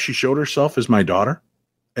that why she showed herself as my daughter?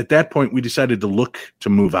 At that point, we decided to look to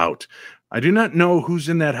move out. I do not know who's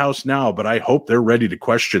in that house now, but I hope they're ready to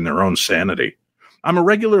question their own sanity. I'm a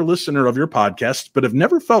regular listener of your podcasts, but have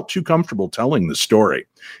never felt too comfortable telling the story.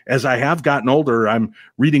 As I have gotten older, I'm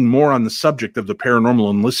reading more on the subject of the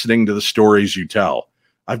paranormal and listening to the stories you tell.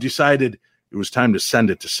 I've decided it was time to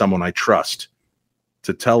send it to someone I trust,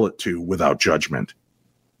 to tell it to without judgment.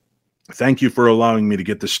 Thank you for allowing me to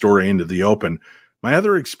get this story into the open. My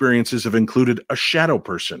other experiences have included a shadow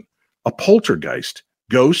person, a poltergeist,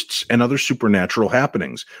 ghosts, and other supernatural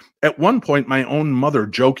happenings. At one point, my own mother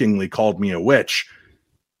jokingly called me a witch.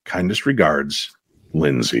 Kindest regards,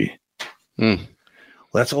 Lindsay. Well,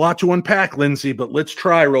 that's a lot to unpack, Lindsay, but let's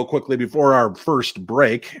try real quickly before our first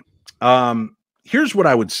break. Here's what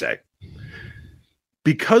I would say.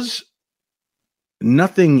 Because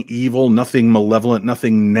nothing evil, nothing malevolent,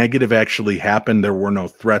 nothing negative actually happened, there were no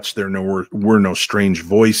threats, there were no strange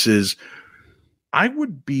voices, I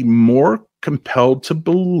would be more compelled to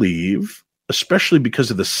believe, especially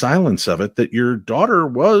because of the silence of it, that your daughter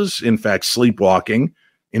was, in fact, sleepwalking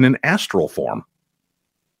in an astral form.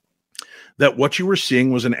 That what you were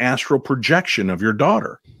seeing was an astral projection of your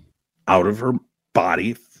daughter out of her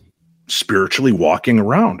body, spiritually walking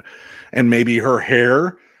around. And maybe her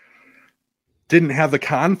hair didn't have the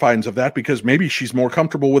confines of that because maybe she's more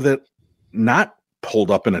comfortable with it not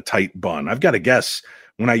pulled up in a tight bun. I've got to guess,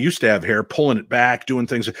 when I used to have hair, pulling it back, doing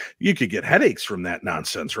things, you could get headaches from that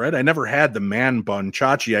nonsense, right? I never had the man bun.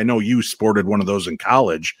 Chachi, I know you sported one of those in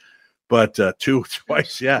college, but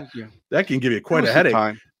twice, yeah, that can give you quite a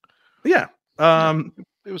headache. Yeah.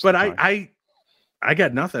 But I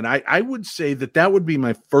got nothing. I would say that would be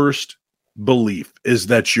my first belief, is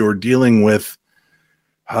that you're dealing with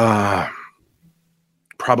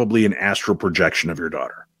probably an astral projection of your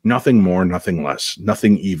daughter. Nothing more, nothing less,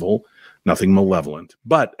 nothing evil, nothing malevolent.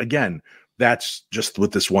 But again, that's just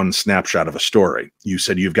with this one snapshot of a story. You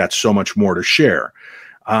said you've got so much more to share.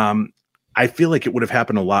 I feel like it would have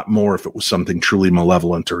happened a lot more if it was something truly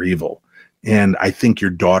malevolent or evil. And I think your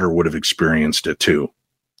daughter would have experienced it too.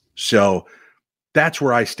 So that's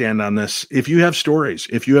where I stand on this. If you have stories,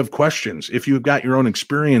 if you have questions, if you've got your own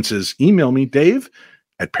experiences, email me,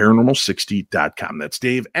 Dave@paranormal60.com. That's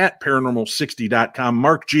Dave@paranormal60.com.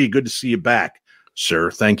 Mark G., good to see you back, sir.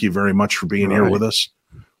 Thank you very much for being here with us.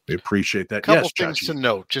 We appreciate that. Couple things to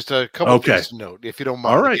note. Just a couple things to note, if you don't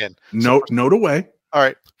mind. All right. Again. Note away. All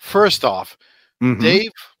right. First off,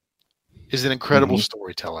 Dave is an incredible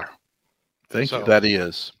storyteller. Thank you. That he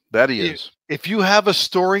is. If you have a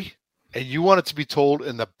story and you want it to be told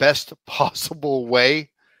in the best possible way,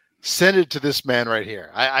 send it to this man right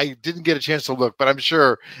here. I didn't get a chance to look, but I'm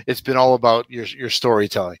sure it's been all about your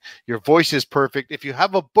storytelling. Your voice is perfect. If you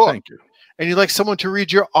have a book and you'd like someone to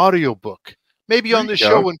read your audio book, maybe on the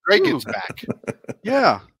show when Greg gets back.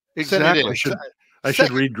 Yeah, exactly. I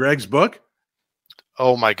should read Greg's book.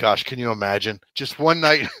 Oh my gosh, can you imagine? Just one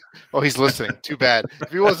night. Oh, he's listening. Too bad. If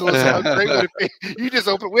he wasn't listening, how great would it be? You just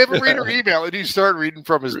open, we have a reader email, and you start reading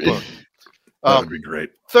from his book. That would be great.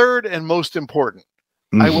 Third and most important,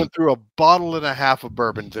 I went through a bottle and a half of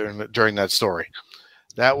bourbon during that story.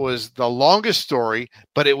 That was the longest story,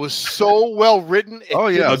 but it was so well written. It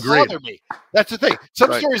didn't bother me. That's the thing.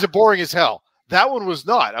 Some stories are boring as hell. That one was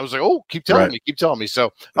not. I was like, oh, keep telling me.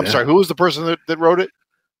 So I'm sorry. Who was the person that wrote it?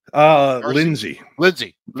 Lindsay.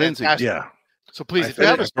 Yeah. So please, if you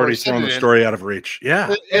have a story, throwing the story out of reach.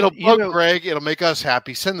 Yeah. It'll bug Greg. It'll make us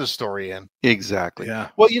happy. Send the story in. Exactly. Yeah.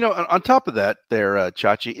 Well, on top of that there,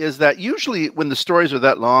 Chachi, is that usually when the stories are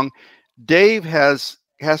that long, Dave has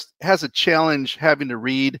a challenge having to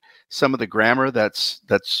read some of the grammar that's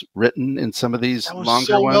written in some of these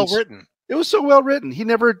longer ones. Well written. It was so well written. He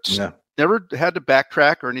never had to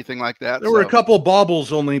backtrack or anything like that. There were a couple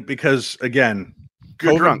baubles only because, again,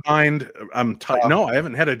 Good drunk. Mind. I'm tight. No, I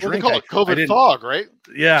haven't had a drink. They call it COVID fog, right?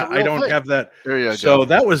 Yeah, I don't have that. There you go. So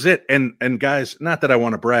that was it. And guys, not that I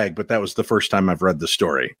want to brag, but that was the first time I've read the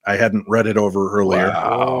story. I hadn't read it over earlier.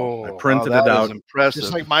 Wow. I printed it out. Impressive.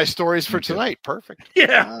 Just like my stories for tonight. Perfect.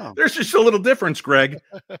 Yeah. Wow. There's just a little difference, Greg.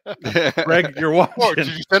 Greg, you're watching. Oh, did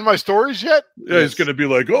you send my stories yet? Yeah, he's going to be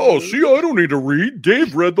like, oh, see, I don't need to read.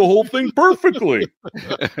 Dave read the whole thing perfectly.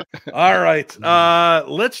 All right.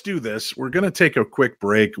 Let's do this. We're going to take a quick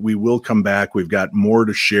break. We will come back. We've got more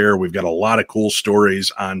to share. We've got a lot of cool stories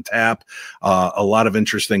on tap, a lot of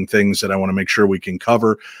interesting things that I want to make sure we can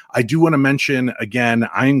cover. I do want to mention, again,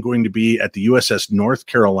 I'm going to be at the USS North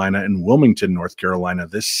Carolina in Wilmington, North Carolina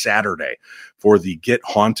this Saturday for the Get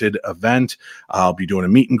Haunted event. I'll be doing a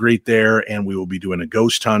meet and greet there, and we will be doing a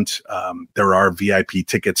ghost hunt. There are VIP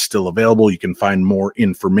tickets still available. You can find more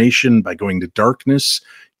information by going to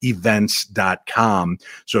darknessevents.com.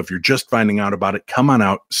 So if you're just finding out about it, come on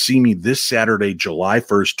out, see me this Saturday, July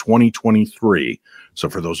 1st, 2023. So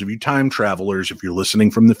for those of you time travelers, if you're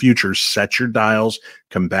listening from the future, set your dials,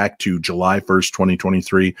 come back to July 1st,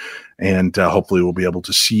 2023, and hopefully we'll be able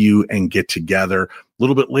to see you and get together. A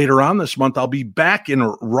little bit later on this month, I'll be back in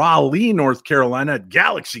Raleigh, North Carolina at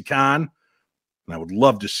GalaxyCon. And I would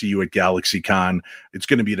love to see you at GalaxyCon. It's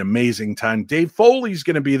going to be an amazing time. Dave Foley's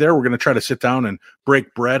going to be there. We're going to try to sit down and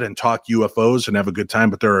break bread and talk UFOs and have a good time.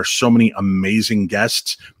 But there are so many amazing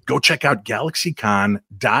guests. Go check out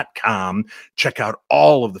GalaxyCon.com. Check out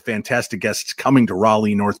all of the fantastic guests coming to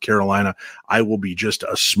Raleigh, North Carolina. I will be just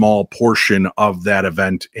a small portion of that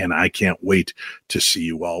event, and I can't wait to see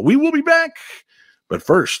you all. We will be back. But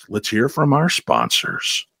first, let's hear from our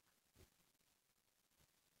sponsors.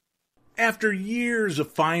 After years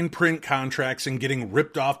of fine print contracts and getting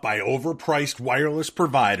ripped off by overpriced wireless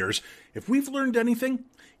providers, if we've learned anything,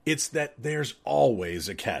 it's that there's always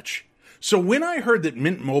a catch. So when I heard that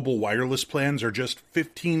Mint Mobile wireless plans are just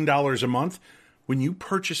 $15 a month, when you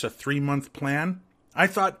purchase a 3-month plan, I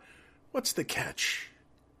thought, what's the catch?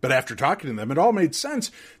 But after talking to them, it all made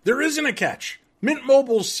sense. There isn't a catch. Mint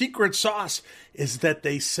Mobile's secret sauce is that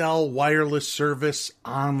they sell wireless service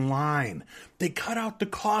online. They cut out the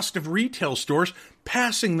cost of retail stores,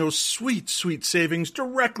 passing those sweet, sweet savings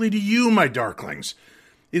directly to you, my darklings.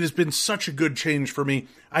 It has been such a good change for me.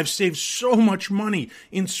 I've saved so much money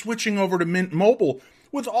in switching over to Mint Mobile.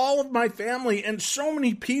 With all of my family and so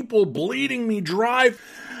many people bleeding me dry,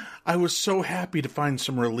 I was so happy to find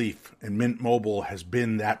some relief, and Mint Mobile has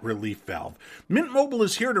been that relief valve. Mint Mobile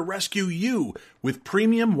is here to rescue you with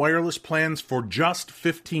premium wireless plans for just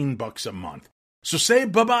 $15 a month. So say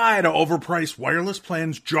bye-bye to overpriced wireless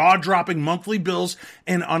plans, jaw-dropping monthly bills,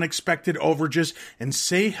 and unexpected overages, and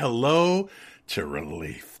say hello to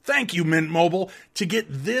relief. Thank you, Mint Mobile. To get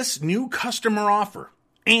this new customer offer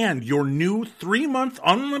and your new 3-month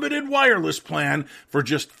unlimited wireless plan for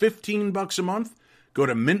just $15 a month, go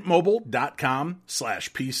to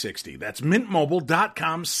mintmobile.com/P60. That's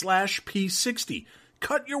mintmobile.com/P60.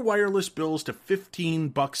 Cut your wireless bills to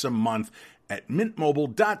 $15 a month at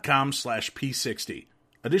mintmobile.com/P60.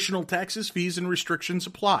 Additional taxes, fees, and restrictions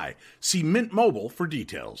apply. See Mint Mobile for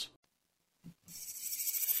details.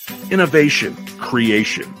 Innovation,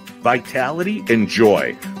 creation, vitality, and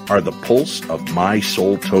joy are the pulse of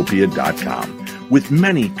mysoultopia.com, with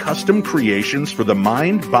many custom creations for the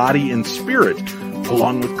mind, body, and spirit,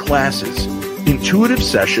 along with classes, intuitive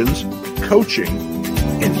sessions, coaching,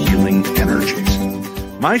 and healing energies.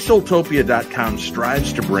 MySoultopia.com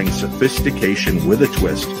strives to bring sophistication with a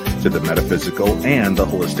twist to the metaphysical and the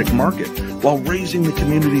holistic market, while raising the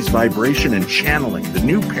community's vibration and channeling the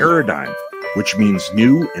new paradigm, which means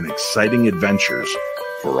new and exciting adventures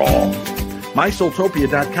for all.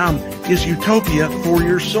 MySoultopia.com is utopia for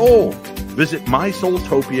your soul. Visit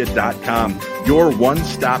MySoultopia.com, your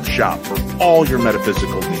one-stop shop for all your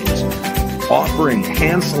metaphysical needs, offering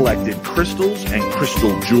hand-selected crystals and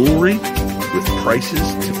crystal jewelry with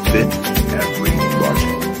prices to fit every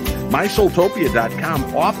budget.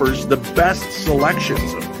 MySoultopia.com offers the best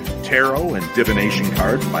selections of tarot and divination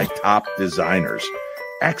cards by top designers,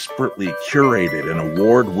 expertly curated and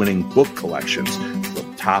award-winning book collections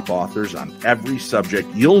from top authors on every subject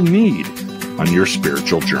you'll need on your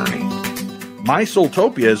spiritual journey. My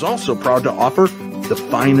Soultopia is also proud to offer the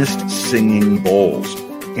finest singing bowls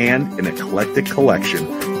and an eclectic collection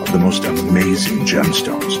of the most amazing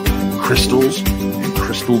gemstones, crystals, and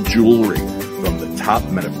crystal jewelry from the top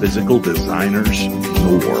metaphysical designers in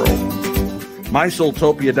the world.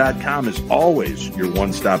 MySoultopia.com is always your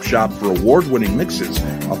one-stop shop for award-winning mixes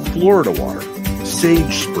of Florida water,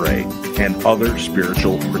 sage spray, and other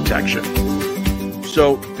spiritual protection.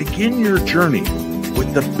 So begin your journey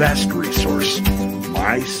with the best resource,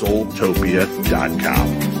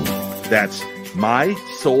 MySoultopia.com. That's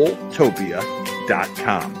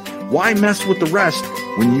MySoultopia.com. Why mess with the rest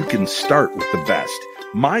when you can start with the best?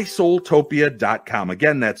 MySoultopia.com.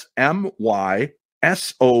 Again, that's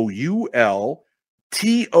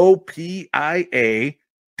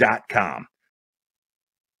MySoultopia.com.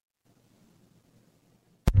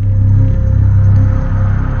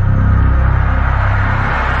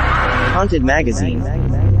 Haunted Magazine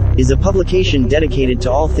is a publication dedicated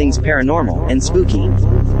to all things paranormal and spooky.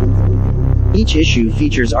 Each issue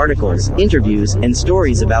features articles, interviews, and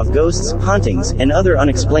stories about ghosts, hauntings, and other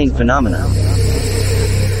unexplained phenomena.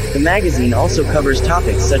 The magazine also covers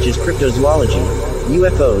topics such as cryptozoology,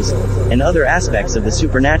 UFOs, and other aspects of the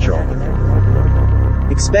supernatural.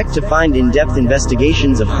 Expect to find in-depth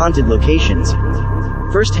investigations of haunted locations,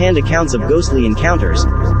 first-hand accounts of ghostly encounters,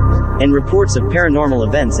 and reports of paranormal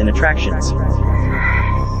events and attractions.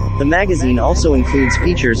 The magazine also includes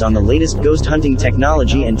features on the latest ghost hunting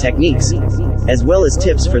technology and techniques, as well as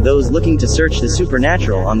tips for those looking to search the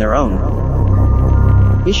supernatural on their own.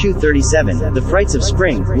 Issue 37, The Frights of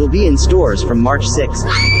Spring, will be in stores from March 6th.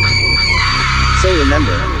 So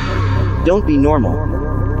remember, don't be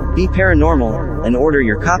normal. Be paranormal, and order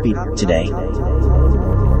your copy today.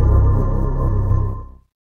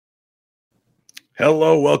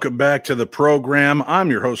 Hello, welcome back to the program.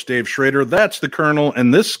 I'm your host, Dave Schrader. That's the Colonel,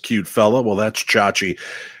 and this cute fella, well, that's Chachi.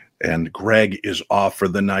 And Greg is off for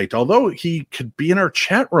the night, although he could be in our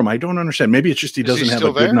chat room. I don't understand. Maybe it's just he doesn't have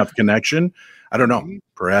a good enough connection. I don't know.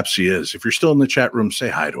 Perhaps he is. If you're still in the chat room, say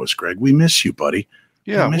hi to us, Greg. We miss you, buddy.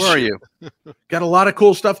 Yeah, where are you? Got a lot of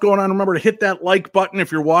cool stuff going on. Remember to hit that like button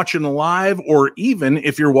if you're watching live, or even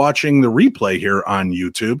if you're watching the replay here on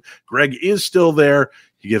YouTube. Greg is still there.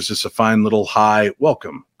 He gives us a fine little hi.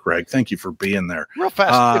 Welcome, Greg. Thank you for being there. Real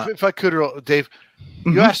fast, if I could, Dave,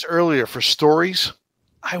 you asked earlier for stories.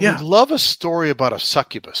 I would love a story about a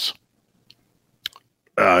succubus.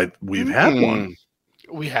 We've had one.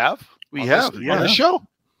 We have? On the show.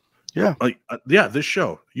 Yeah. This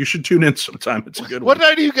show. You should tune in sometime. It's a good What one.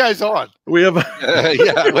 night are you guys on? We have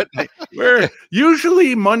What night? we're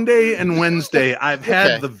usually Monday and Wednesday. I've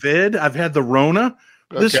had the vid. I've had the Rona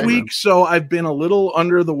this week, so I've been a little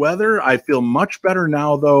under the weather. I feel much better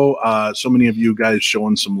now, though. So many of you guys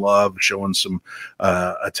showing some love, showing some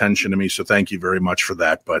attention to me. So thank you very much for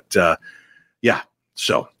that. But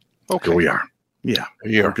so here we are. Yeah,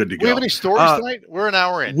 we're good to go. We have any stories tonight? We're an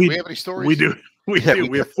hour in. Do we have any stories? We do. We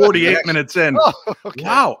have 48 minutes in. Oh, okay.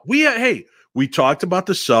 Wow. We talked about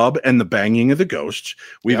the sub and the banging of the ghosts.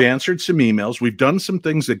 We've answered some emails. We've done some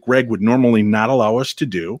things that Greg would normally not allow us to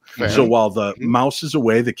do. Fair. So while the mouse is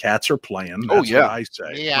away, the cats are playing. That's what I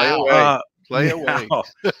say. Yeah. Play away.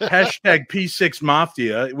 Hashtag P6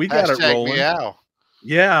 Mafia. We got it rolling. Meow.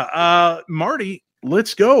 Yeah. Marty,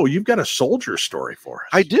 let's go. You've got a soldier story for us.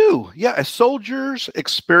 I do. Yeah. A soldier's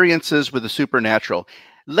experiences with the supernatural.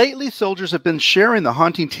 Lately, soldiers have been sharing the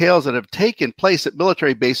haunting tales that have taken place at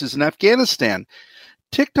military bases in Afghanistan.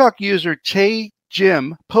 TikTok user Che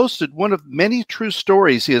Jim posted one of many true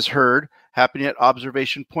stories he has heard happening at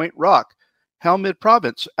Observation Point Rock, Helmand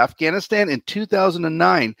Province, Afghanistan in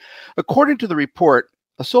 2009. According to the report,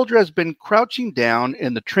 a soldier has been crouching down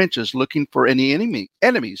in the trenches looking for any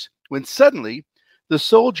enemies when suddenly the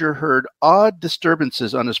soldier heard odd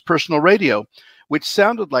disturbances on his personal radio, which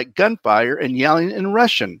sounded like gunfire and yelling in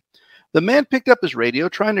Russian. The man picked up his radio,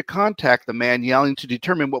 trying to contact the man yelling to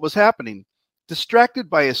determine what was happening. Distracted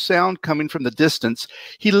by a sound coming from the distance,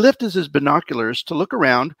 he lifted his binoculars to look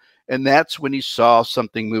around, and that's when he saw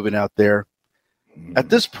something moving out there. At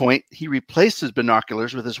this point, he replaced his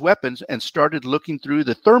binoculars with his weapons and started looking through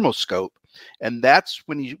the thermoscope. And that's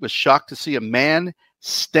when he was shocked to see a man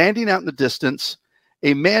standing out in the distance,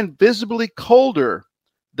 a man visibly colder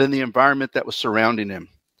than the environment that was surrounding him.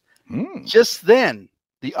 Just then,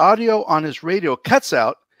 the audio on his radio cuts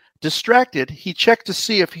out. Distracted, he checked to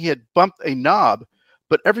see if he had bumped a knob,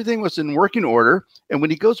 but everything was in working order. And when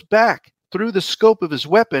he goes back through the scope of his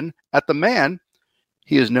weapon at the man,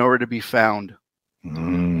 he is nowhere to be found.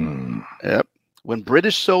 Yep. When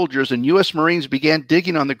British soldiers and U.S. Marines began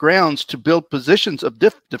digging on the grounds to build positions of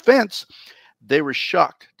defense, they were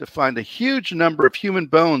shocked to find a huge number of human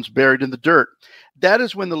bones buried in the dirt. That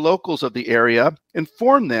is when the locals of the area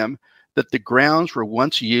informed them that the grounds were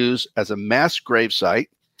once used as a mass gravesite,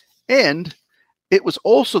 and it was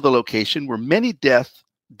also the location where many deaths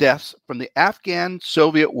from the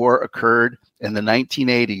Afghan-Soviet War occurred in the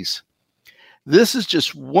 1980s. This is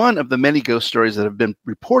just one of the many ghost stories that have been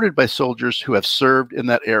reported by soldiers who have served in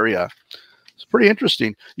that area. It's pretty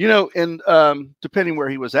interesting, and depending where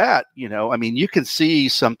he was at, you can see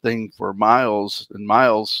something for miles and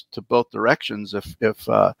miles to both directions. If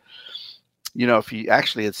he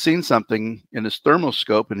actually had seen something in his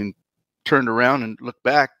thermoscope and he turned around and looked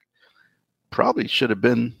back, probably should have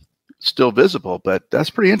been still visible, but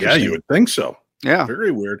that's pretty interesting. Yeah, you would think so. Yeah.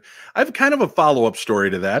 Very weird. I have kind of a follow-up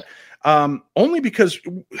story to that. Only because,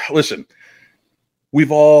 listen,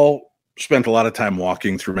 we've all spent a lot of time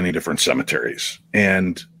walking through many different cemeteries,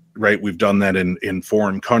 and we've done that in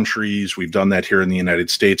foreign countries. We've done that here in the United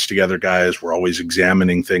States together, guys. We're always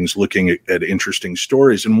examining things, looking at interesting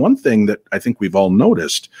stories. And one thing that I think we've all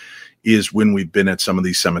noticed is when we've been at some of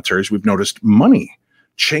these cemeteries, we've noticed money,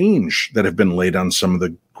 change that have been laid on some of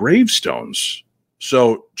the gravestones.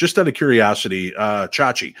 So just out of curiosity,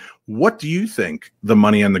 Chachi, what do you think the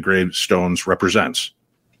money on the gravestones represents?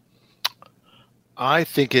 I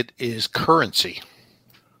think it is currency.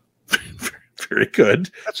 Very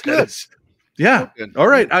good. That's good. Yeah. Good. All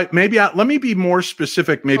right. Let me be more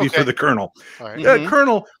specific, maybe for the Colonel. All right.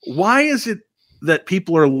 Colonel, why is it that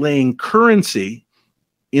people are laying currency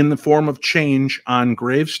in the form of change on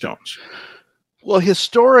gravestones? Well,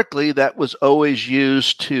 historically, that was always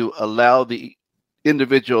used to allow the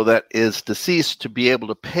individual that is deceased to be able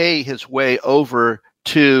to pay his way over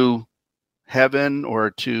to heaven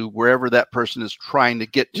or to wherever that person is trying to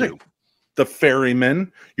get to. Right. The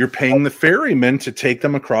ferryman, you're paying the ferryman to take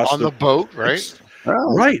them across on the boat, right?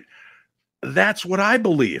 Right. That's what I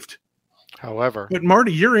believed. However, but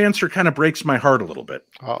Marty, your answer kind of breaks my heart a little bit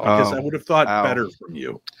because I would have thought better from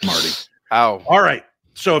you, Marty. Ow. All right.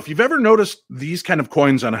 So if you've ever noticed these kind of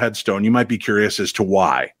coins on a headstone, you might be curious as to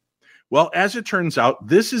why. Well, as it turns out,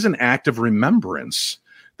 this is an act of remembrance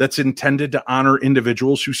that's intended to honor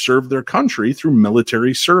individuals who serve their country through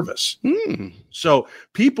military service. So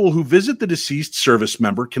people who visit the deceased service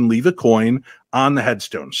member can leave a coin on the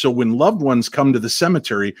headstone. So when loved ones come to the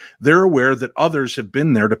cemetery, they're aware that others have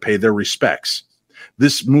been there to pay their respects.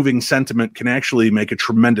 This moving sentiment can actually make a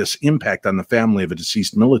tremendous impact on the family of a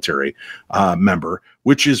deceased military member,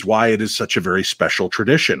 which is why it is such a very special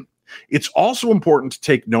tradition. It's also important to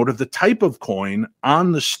take note of the type of coin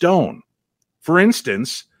on the stone. For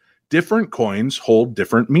instance, different coins hold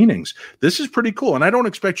different meanings. This is pretty cool. And I don't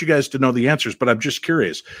expect you guys to know the answers, but I'm just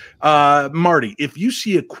curious. Marty, if you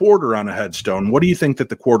see a quarter on a headstone, what do you think that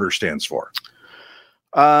the quarter stands for?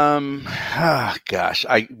 Gosh,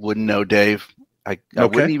 I wouldn't know, Dave. I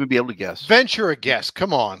wouldn't even be able to guess. Venture a guess.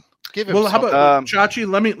 Come on. Give him how about Chachi?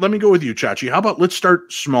 Let me go with you, Chachi. How about let's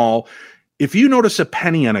start small. If you notice a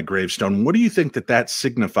penny on a gravestone, what do you think that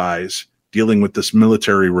signifies dealing with this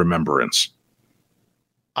military remembrance?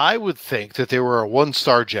 I would think that they were a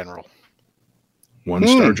 1-star general.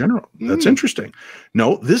 1-star general. That's interesting.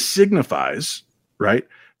 No, this signifies, right,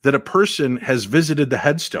 that a person has visited the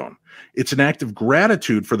headstone. It's an act of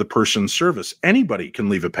gratitude for the person's service. Anybody can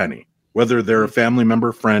leave a penny, whether they're a family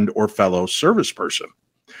member, friend, or fellow service person.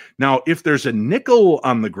 Now, if there's a nickel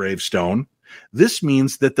on the gravestone, this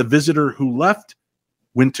means that the visitor who left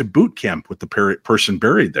went to boot camp with the person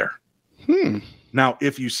buried there. Now,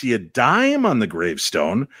 if you see a dime on the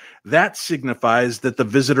gravestone, that signifies that the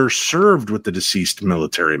visitor served with the deceased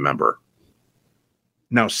military member.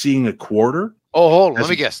 Now, seeing a quarter. Oh, hold on. Let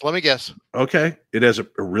me guess. Okay. It has a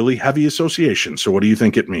really heavy association. So what do you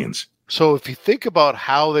think it means? So if you think about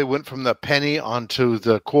how they went from the penny onto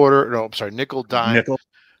the nickel, dime. Nickel,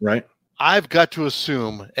 right? I've got to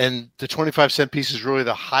assume, and the 25-cent piece is really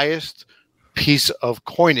the highest piece of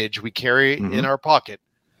coinage we carry in our pocket.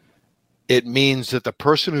 It means that the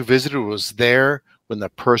person who visited was there when the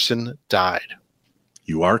person died.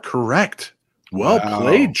 You are correct. Well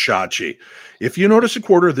played, Chachi. If you notice a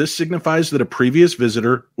quarter, this signifies that a previous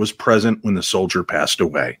visitor was present when the soldier passed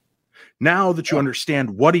away. Now that you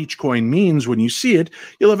understand what each coin means when you see it,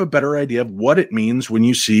 you'll have a better idea of what it means when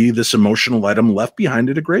you see this emotional item left behind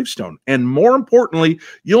at a gravestone. And more importantly,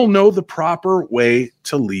 you'll know the proper way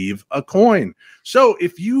to leave a coin. So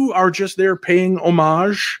if you are just there paying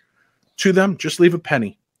homage to them, just leave a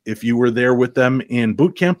penny. If you were there with them in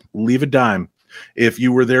boot camp, leave a dime. If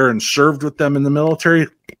you were there and served with them in the military,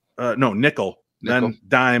 nickel, then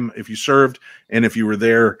dime if you served. And if you were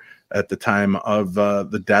there at the time of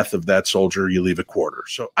the death of that soldier, you leave a quarter.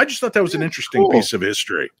 So I just thought that was an interesting piece of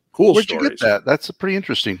history. Cool Where'd stories. you get that? That's pretty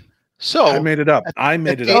interesting. So I made it up. At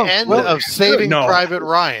the end of Saving Private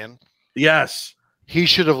Ryan, yes, he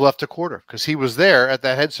should have left a quarter because he was there at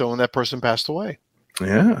that headstone when that person passed away.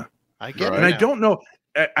 Yeah, I get it. And I don't know.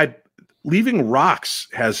 I leaving rocks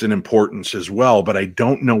has an importance as well, but I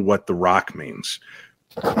don't know what the rock means.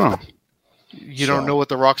 Huh. You don't know what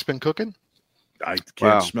the rock's been cooking? I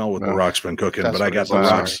can't smell what the rock's been cooking, but I got the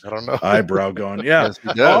rock's I don't know. eyebrow going. Yeah.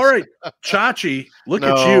 Yes, all right. Chachi, look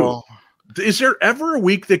at you. Is there ever a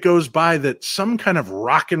week that goes by that some kind of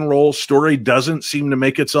rock and roll story doesn't seem to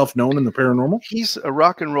make itself known in the paranormal? He's a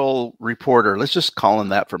rock and roll reporter. Let's just call him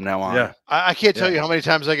that from now on. Yeah. I can't tell you how many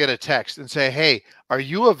times I get a text and say, hey, are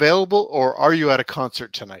you available or are you at a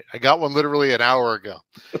concert tonight? I got one literally an hour ago.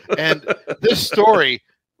 And this story,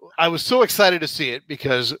 I was so excited to see it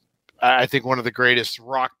because I think one of the greatest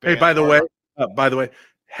rock bands. Hey, by the way,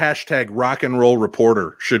 hashtag rock and roll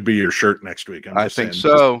reporter should be your shirt next week. I think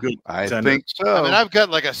so. I mean, I've got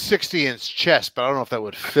like a 60-inch chest, but I don't know if that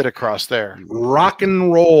would fit across there. Rock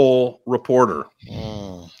and roll reporter.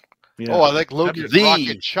 Yeah. Oh, I like Logan.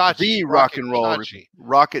 The rock and roll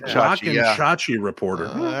Rocket Chachi reporter.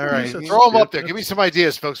 All right, throw them up there. Give me some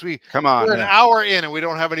ideas, folks. We're an hour in and we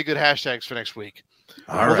don't have any good hashtags for next week.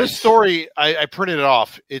 All right. This story, I printed it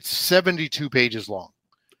off. It's 72 pages long.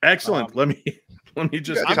 Excellent. Let me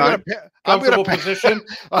just get a comfortable position.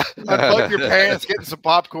 Unplug your pants, getting some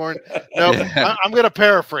popcorn. No, I'm going to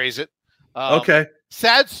paraphrase it. Okay.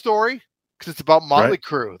 Sad story because it's about Motley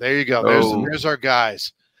Crue. There you go. There's our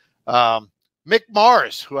guys. Mick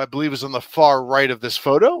Mars, who I believe is on the far right of this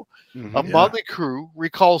photo, of Motley Crue,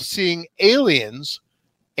 recalls seeing aliens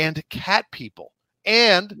and cat people.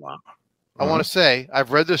 And I want to say,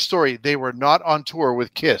 I've read this story. They were not on tour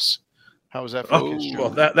with Kiss. How was that for Kiss? Well,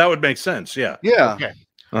 that would make sense. Yeah. Yeah.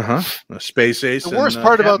 Okay. Space Ace. The worst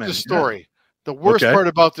part about this story. The worst part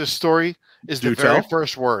about this story is the very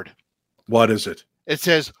first word. What is it? It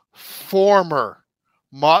says former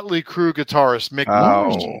Motley Crue guitarist Mick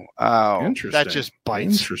Mars. Oh, interesting. That just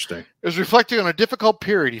bites. Interesting. It was reflecting on a difficult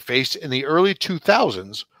period he faced in the early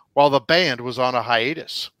 2000s while the band was on a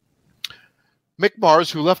hiatus. Mick Mars,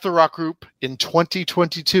 who left the rock group in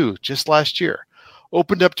 2022, just last year,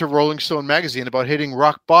 opened up to Rolling Stone magazine about hitting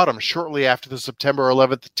rock bottom shortly after the September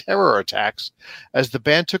 11th terror attacks as the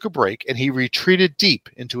band took a break and he retreated deep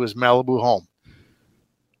into his Malibu home.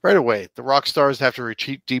 Right away, the rock stars have to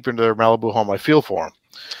retreat deep into their Malibu home. I feel for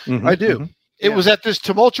him. I do. It was at this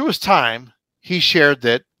tumultuous time he shared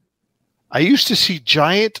that I used to see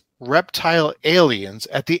giant reptile aliens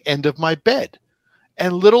at the end of my bed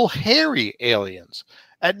and little hairy aliens.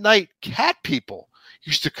 At night, cat people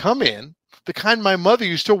used to come in, the kind my mother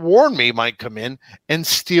used to warn me might come in and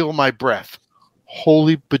steal my breath.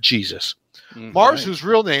 Holy bejesus. Mars, whose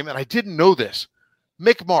real name, and I didn't know this,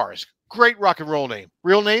 Mick Mars, great rock and roll name.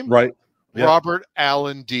 Real name? Right. Yeah. Robert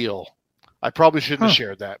Allen Deal. I probably shouldn't have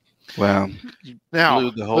shared that. Wow. Now,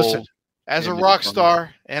 listen, as a rock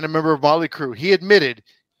star and a member of Motley Crue, he admitted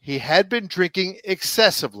he had been drinking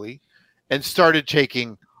excessively and started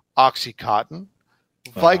taking Oxycontin,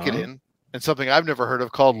 Vicodin, and something I've never heard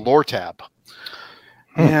of called Lortab.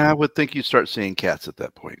 Yeah, I would think you'd start seeing cats at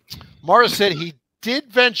that point. Mars said he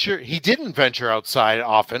didn't venture outside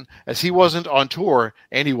often as he wasn't on tour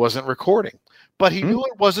and he wasn't recording. But he knew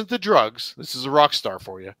it wasn't the drugs, this is a rock star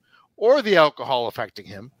for you, or the alcohol affecting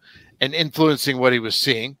him and influencing what he was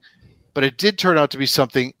seeing. But it did turn out to be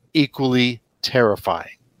something equally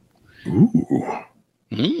terrifying. Ooh.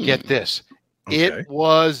 Get this. Okay. It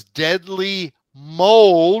was deadly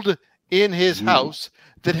mold in his house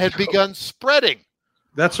that had begun spreading.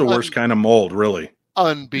 That's the worst kind of mold, really.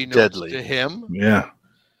 Unbeknownst to him. Yeah.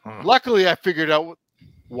 Luckily, I figured out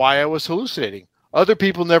why I was hallucinating. Other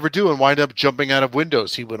people never do and wind up jumping out of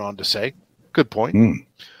windows, he went on to say. Good point.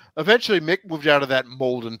 Eventually, Mick moved out of that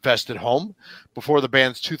mold-infested home before the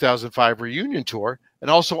band's 2005 reunion tour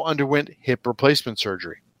and also underwent hip replacement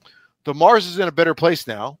surgery. Though Mars is in a better place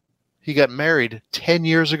now, he got married 10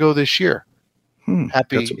 years ago this year.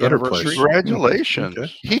 Happy anniversary. Place. Congratulations.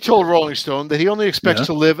 Okay. He told Rolling Stone that he only expects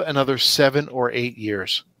to live another 7 or 8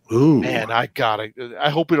 years. Ooh. Man, I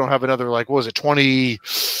hope we don't have another, like, what was it,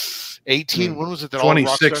 2018? When was it? That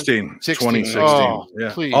 2016. 2016. Oh,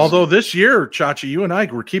 yeah. please. Although this year, Chachi, you and I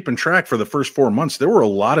were keeping track for the first 4 months. There were a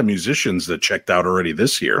lot of musicians that checked out already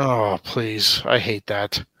this year. Oh, please. I hate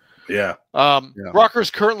that. Yeah. Rocker is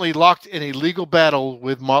currently locked in a legal battle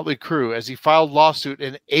with Motley Crue as he filed lawsuit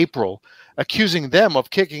in April, accusing them of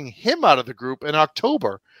kicking him out of the group in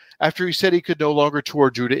October after he said he could no longer tour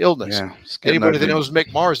due to illness. Yeah, anybody that knows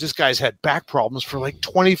Mick Mars, this guy's had back problems for like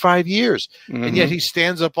 25 years. And yet he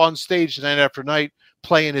stands up on stage night after night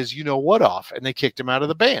playing his you-know-what off, and they kicked him out of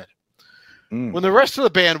the band. When the rest of the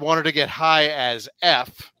band wanted to get high as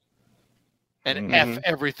F and F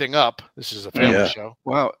everything up, this is a family show,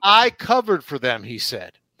 wow, I covered for them, he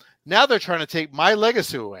said. Now they're trying to take my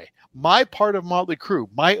legacy away, my part of Motley Crue,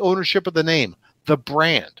 my ownership of the name, the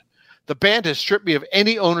brand. The band has stripped me of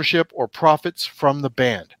any ownership or profits from the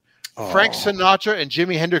band. Frank Sinatra and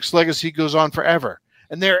Jimi Hendrix's legacy goes on forever,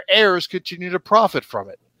 and their heirs continue to profit from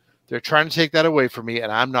it. They're trying to take that away from me,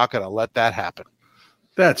 and I'm not going to let that happen.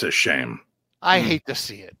 That's a shame. I hate to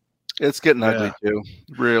see it. It's getting ugly too.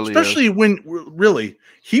 Really, especially when really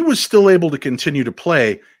he was still able to continue to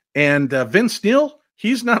play, and Vince Neil,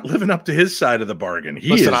 he's not living up to his side of the bargain.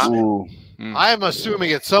 I'm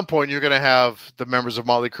assuming at some point you're going to have the members of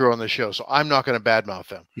Motley Crue on the show, so I'm not going to badmouth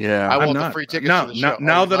them. Yeah, I want the free tickets to the show.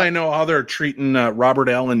 Now that I know how they're treating Robert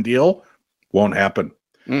Allen Deal, won't happen.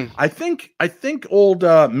 I think old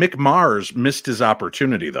Mick Mars missed his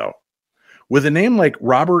opportunity though. With a name like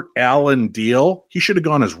Robert Allen Deal, he should have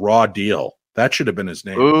gone as Raw Deal. That should have been his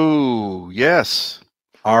name. Ooh, yes.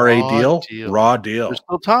 R.A. Deal? Raw Deal. There's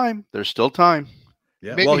still time.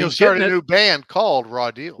 Yeah. Maybe he'll start a new band called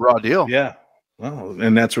Raw Deal. Raw Deal. Yeah. Well,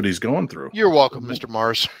 and that's what he's going through. You're welcome, Mr.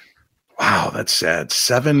 Mars. Wow, that's sad.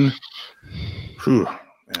 7. Whew.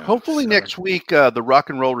 Yeah, hopefully next week, the Rock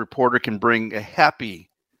and Roll Reporter can bring a happy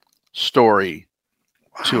story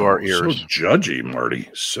to our ears. So judgy, Marty.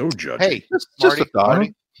 So judgy. Hey, just a thought.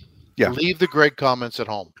 Yeah. Leave the Greg comments at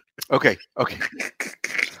home. Okay.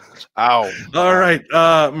 Ow. All right.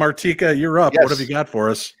 Martika, you're up. Yes. What have you got for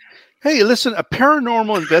us? Hey, listen, a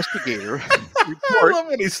paranormal investigator I love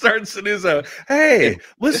when he starts in his hey,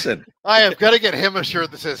 listen. I have got to get him a shirt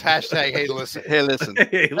that says hashtag hey listen. Hey, listen.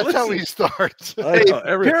 That's how he starts.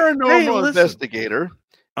 Paranormal investigator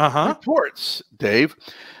reports, Dave,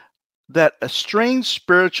 that a strange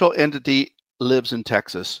spiritual entity lives in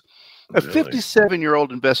Texas. A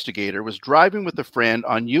 57-year-old investigator was driving with a friend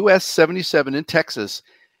on US 77 in Texas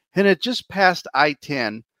and had just passed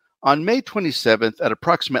I-10 on May 27th at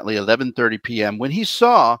approximately 11:30 p.m. when he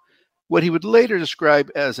saw what he would later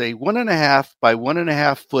describe as a 1.5 by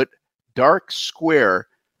 1.5 foot dark square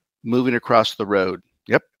moving across the road.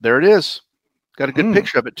 Yep, there it is. Got a good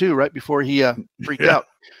picture of it too, right before he freaked out.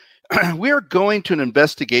 We are going to an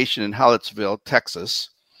investigation in Hallettsville,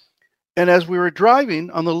 Texas. And as we were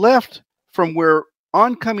driving on the left from where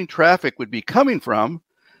oncoming traffic would be coming from,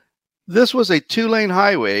 this was a 2-lane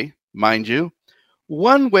highway, mind you,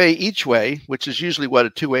 one way each way, which is usually what a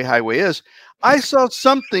two-way highway is, I saw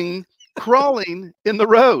something crawling in the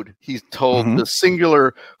road, he told the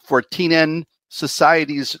Singular Fortean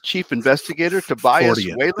Society's chief investigator, Tobias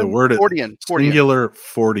Whalen. The word Singular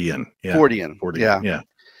Fortean. Yeah. Fortean. Yeah.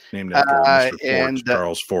 Named after Mr. Fort,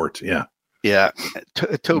 Charles Fort. Yeah. Yeah.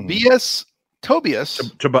 Tobias. Tobias.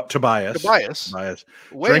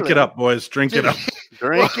 Whalen. Drink it up, boys. Drink it up.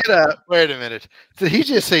 Drink it up. Wait a minute. Did he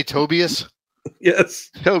just say Tobias?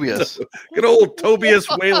 Yes. Tobias. Good old Tobias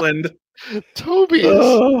Wayland.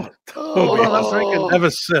 Tobias. Hold on, I'm drinking. Have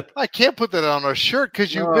a sip. I can't put that on our shirt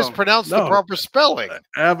because you mispronounced the proper spelling.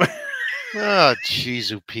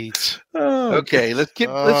 Jeez, Pete. Okay, let's keep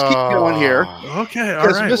going here. Okay, all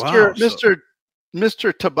right.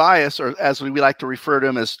 Mr. Tobias, or as we like to refer to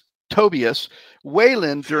him as Tobias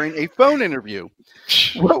Whalen, during a phone interview.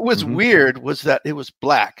 What was weird was that it was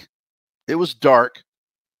black, it was dark,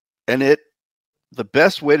 and the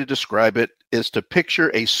best way to describe it is to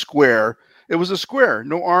picture a square. It was a square,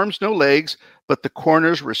 no arms, no legs, but the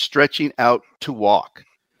corners were stretching out to walk.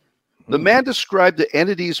 The man described the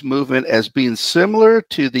entity's movement as being similar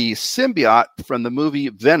to the symbiote from the movie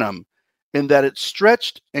Venom, in that it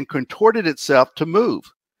stretched and contorted itself to move.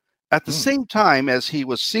 At the same time as he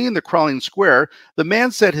was seeing the crawling square, the man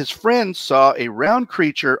said his friend saw a round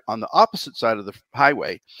creature on the opposite side of the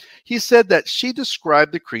highway. He said that she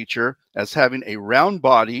described the creature as having a round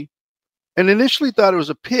body and initially thought it was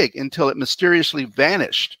a pig until it mysteriously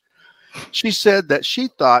vanished. She said that she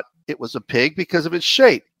thought it was a pig because of its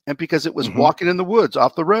shape and because it was walking in the woods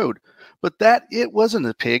off the road, but that it wasn't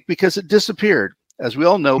a pig because it disappeared. As we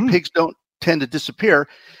all know, pigs don't tend to disappear.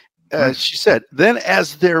 She said, then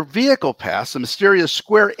as their vehicle passed a mysterious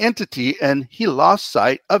square entity and he lost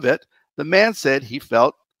sight of it, the man said he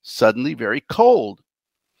felt suddenly very cold.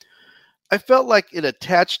 I felt like it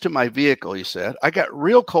attached to my vehicle, he said. I got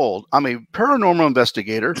real cold. I'm a paranormal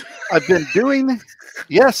investigator. I've been doing,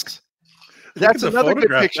 yes. That's another good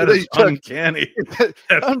picture that he took. Uncanny.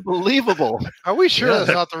 Unbelievable. Are we sure that's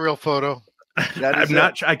not the real photo? I'm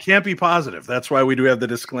not. I can't be positive. That's why we do have the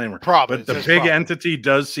disclaimer. Probably, but the big entity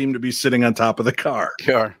does seem to be sitting on top of the car.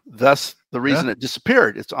 Thus the reason it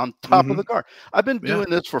disappeared. It's on top of the car. I've been doing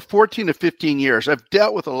this for 14 to 15 years. I've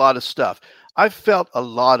dealt with a lot of stuff. I've felt a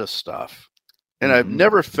lot of stuff, and I've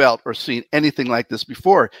never felt or seen anything like this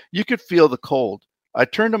before. You could feel the cold. I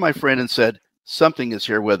turned to my friend and said, "Something is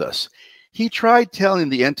here with us." He tried telling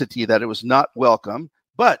the entity that it was not welcome,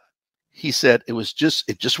 but he said it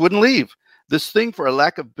just wouldn't leave. This thing, for a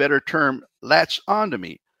lack of better term, latched onto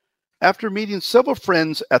me. After meeting several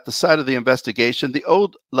friends at the site of the investigation, the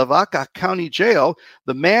old Lavaca County Jail,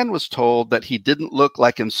 the man was told that he didn't look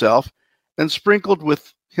like himself and sprinkled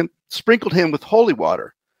him with holy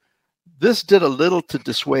water. This did a little to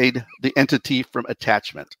dissuade the entity from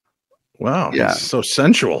attachment. Wow, he's so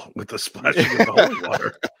sensual with the splashing of the holy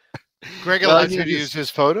water. Greg allows you to use his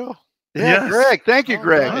photo? Yeah, yes. Greg. Thank you,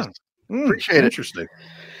 Greg. Appreciate it. Interesting.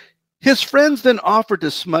 His friends then offered to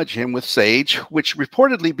smudge him with sage, which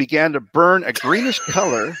reportedly began to burn a greenish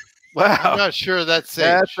color. Wow. I'm not sure that's sage.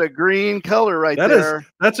 That's a green color there.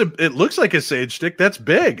 It looks like a sage stick. That's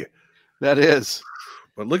big. That is.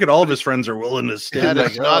 But look at all of his friends are willing to stand.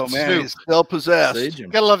 That is not Snoop. He's still possessed.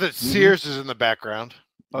 Gotta love that Sears is in the background.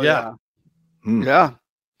 Oh, yeah. Yeah.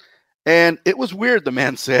 And it was weird, the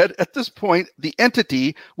man said. At this point, the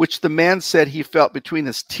entity, which the man said he felt between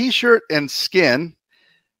his t-shirt and skin,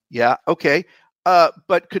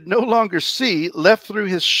 but could no longer see, left through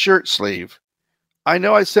his shirt sleeve. I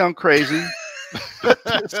know I sound crazy.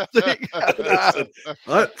 That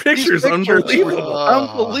picture's unbelievable.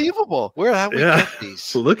 Unbelievable. Where have we get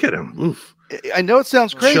these? Look at him. Oof. I know it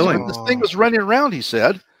sounds crazy, but this thing was running around, he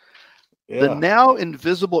said. Yeah. The now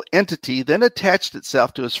invisible entity then attached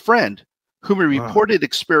itself to his friend, whom he reported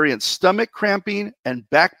experienced stomach cramping and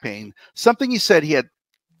back pain, something he said he had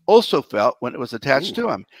also felt when it was attached to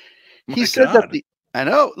him. He said that I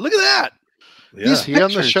know, look at that. Yeah. Is he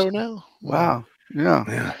on the show now? Wow.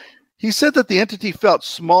 Yeah. He said that the entity felt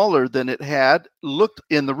smaller than it had looked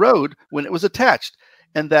in the road when it was attached,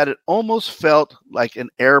 and that it almost felt like an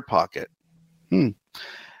air pocket.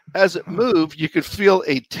 As it moved, you could feel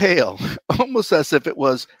a tail, almost as if it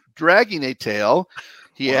was dragging a tail.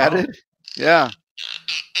 He added,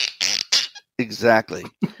 exactly.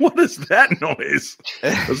 What is that noise?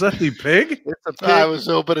 Was that the pig? It's a pig. I was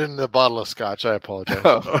opening the bottle of scotch. I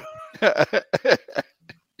apologize.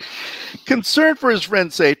 Concerned for his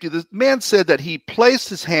friend's safety, the man said that he placed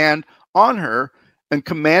his hand on her and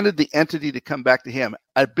commanded the entity to come back to him.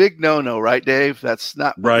 A big no-no, right, Dave? That's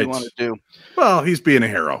not what you want to do. Well, he's being a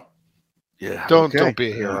hero. Yeah. Don't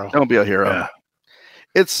be a hero. Don't be a hero. Yeah.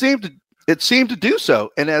 It seemed to do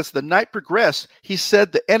so, and as the night progressed, he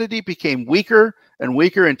said the entity became weaker and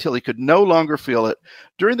weaker until he could no longer feel it.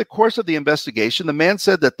 During the course of the investigation, the man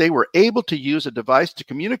said that they were able to use a device to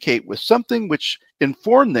communicate with something which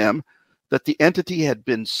informed them that the entity had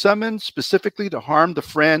been summoned specifically to harm the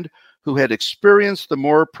friend who had experienced the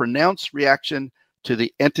more pronounced reaction to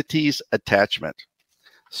the entity's attachment.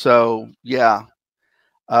 So, yeah.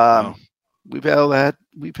 Wow. We've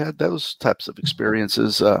had those types of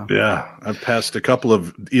experiences. Yeah, I've passed a couple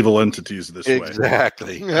of evil entities this way.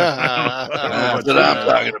 Exactly. That's what I'm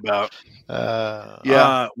talking about.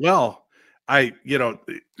 Well,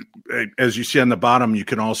 as you see on the bottom, you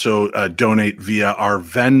can also donate via our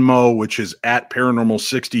Venmo, which is at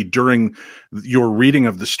Paranormal60. During your reading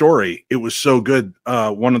of the story, it was so good.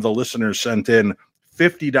 One of the listeners sent in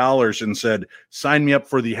 $50 and said, "Sign me up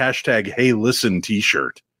for the hashtag Hey Listen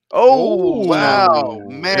t-shirt." Oh, wow,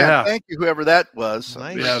 man. Yeah. Thank you, whoever that was.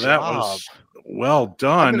 Nice That was well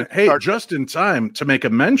done. Hey, just in time to make a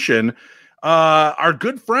mention, our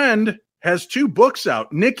good friend has 2 books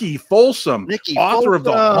out. Nikki Folsom, author of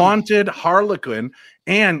The Haunted Harlequin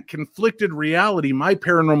and Conflicted Reality, My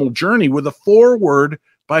Paranormal Journey, with a foreword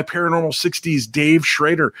by Paranormal 60's Dave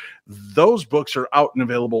Schrader. Those books are out and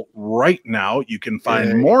available right now. You can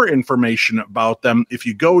find more information about them if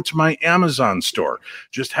you go to my Amazon store.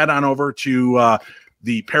 Just head on over to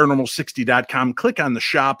the paranormal60.com, click on the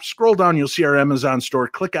shop, scroll down, you'll see our Amazon store,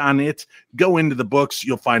 click on it, go into the books.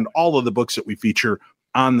 You'll find all of the books that we feature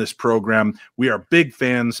on this program. We are big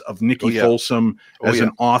fans of Nikki Folsom as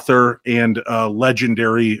an author and a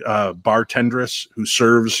legendary bartendress who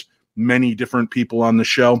serves many different people on the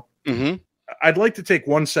show. Mm-hmm. I'd like to take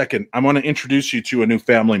 1 second. I want to introduce you to a new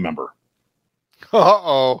family member.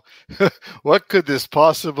 Uh-oh. What could this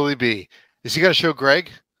possibly be? Is he going to show Greg?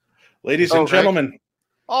 Ladies and gentlemen,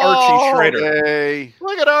 Archie Archie Schrader. Hey.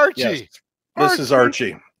 Look at Archie. Yes, this is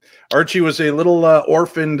Archie. Archie was a little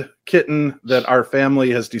orphaned kitten that our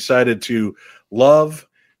family has decided to love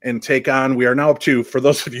and take on. We are now up to, for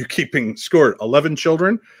those of you keeping score, 11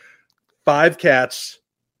 children, 5 cats,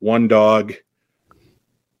 1 dog,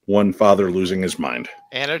 1 father losing his mind.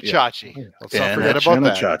 And a Chachi. Let's not And forget a about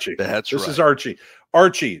that. Chachi. That's This right. is Archie.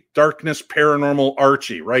 Archie, Darkness Paranormal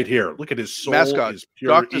Archie, right here. Look at his soul. Mascot. Is pure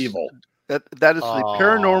Darkness- evil. That is the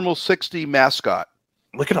Paranormal 60 mascot.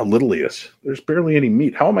 Look at how little he is. There's barely any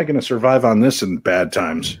meat. How am I going to survive on this in bad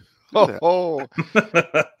times? Oh,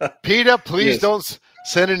 PETA, please don't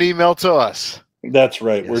send an email to us. That's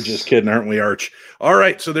right. We're just kidding, aren't we, Arch? All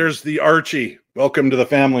right. So there's the Archie. Welcome to the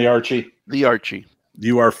family, Archie. The Archie.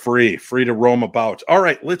 You are free to roam about. All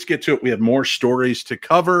right. Let's get to it. We have more stories to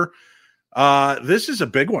cover. This is a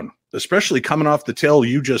big one, especially coming off the tale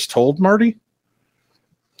you just told, Marty.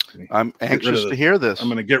 I'm anxious to hear this. I'm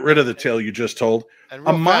going to get rid of the tale you just told.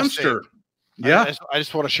 A monster. Yeah. I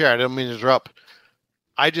just want to share. I don't mean to interrupt.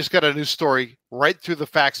 I just got a new story right through the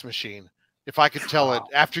fax machine. If I could tell it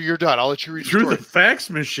after you're done, I'll let you read through the the fax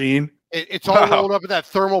machine. It's all rolled up in that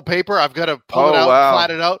thermal paper. I've got to pull it out,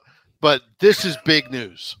 flat it out. But this is big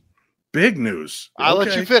news. Big news. I'll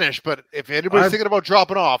let you finish. But if anybody's thinking about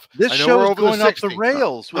dropping off, this show is going off the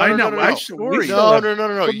rails. I know. No. It's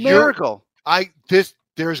a miracle.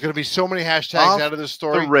 There's going to be so many hashtags out of this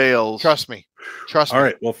story. The rails. Trust me. All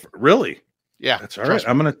right. Well, really? Yeah. That's all right.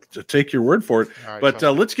 I'm going to take your word for it. Right, but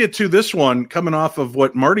let's get to this one coming off of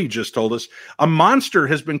what Marty just told us. A monster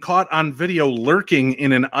has been caught on video lurking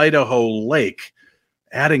in an Idaho lake,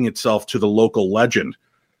 adding itself to the local legend.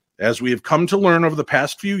 As we have come to learn over the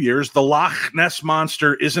past few years, the Loch Ness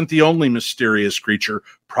Monster isn't the only mysterious creature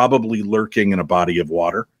probably lurking in a body of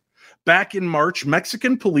water. Back in March,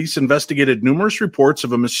 Mexican police investigated numerous reports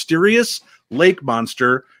of a mysterious lake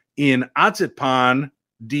monster in Atzipan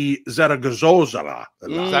de Zaragoza. Is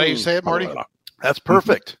that how you say it, Marty? That's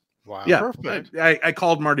perfect. Wow. Yeah, perfect. I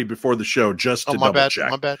called Marty before the show just to double check.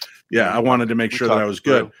 My bad. Yeah, I wanted to make sure that I was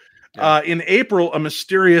good. In April, a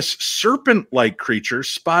mysterious serpent-like creature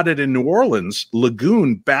spotted in New Orleans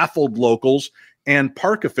lagoon baffled locals and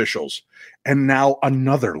park officials. And now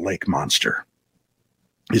another lake monster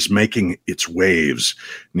is making its waves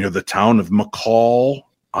near the town of McCall,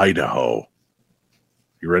 Idaho.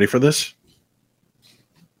 You ready for this?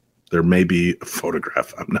 There may be a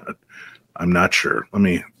photograph. I'm not sure. Let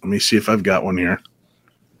me see if I've got one here.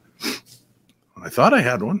 I thought I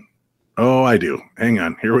had one. Oh, I do. Hang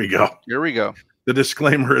on. Here we go. The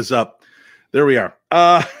disclaimer is up. There we are.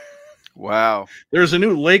 Wow. There's a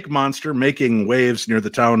new lake monster making waves near the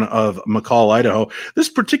town of McCall, Idaho. This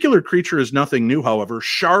particular creature is nothing new, however.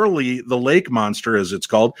 Charlie, the lake monster, as it's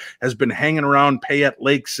called, has been hanging around Payette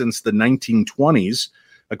Lake since the 1920s.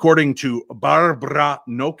 According to Barbara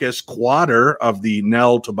Nokus Quader of the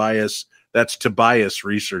Nell Tobias, that's Tobias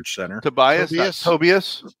Research Center. Tobias?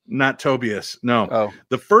 Not Tobias. No. Oh.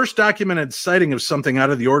 The first documented sighting of something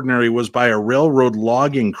out of the ordinary was by a railroad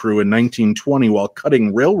logging crew in 1920 while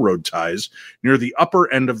cutting railroad ties near the upper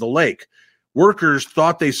end of the lake. Workers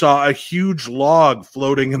thought they saw a huge log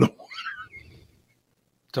floating in the water.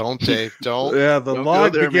 Don't, Dave. Don't. Yeah, the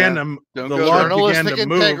log began to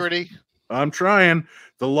integrity. Move. I'm trying.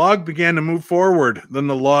 The log began to move forward. Then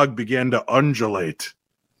the log began to undulate.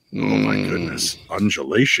 Oh my goodness,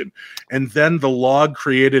 undulation. And then the log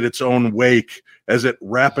created its own wake as it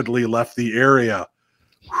rapidly left the area.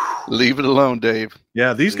 Leave it alone, Dave.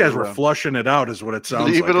 Yeah, these guys were flushing it out is what it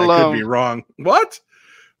sounds like. I could be wrong. What?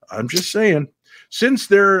 I'm just saying. Since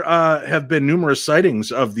there have been numerous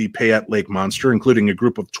sightings of the Payette Lake monster, including a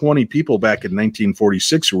group of 20 people back in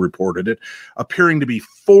 1946 who reported it, appearing to be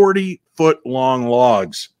 40-foot-long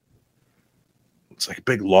logs. It's like a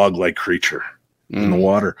big log-like creature in the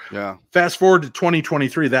water. Yeah. Fast forward to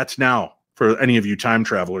 2023. That's now for any of you time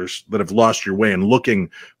travelers that have lost your way and looking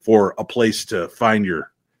for a place to find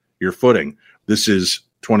your footing. This is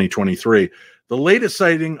 2023. The latest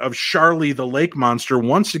sighting of Charlie the lake monster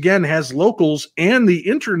once again has locals and the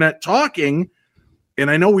internet talking. And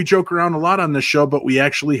I know we joke around a lot on this show, but we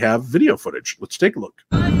actually have video footage. Let's take a look.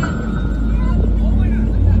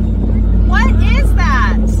 What is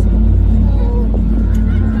that?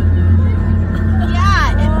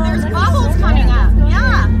 Yeah, there's bubbles coming up.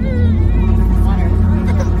 Yeah.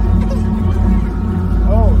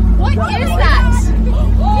 What is that?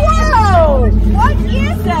 Whoa! What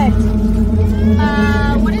is it?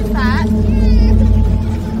 What is that?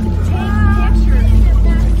 Take pictures.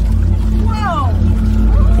 Whoa!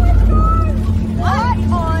 What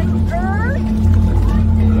on earth?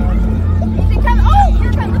 Is it coming? Oh, here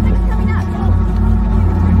it comes. Looks like it's coming up.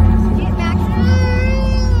 Get back.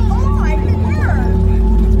 Oh my word!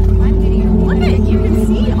 I'm video. Look at it. You can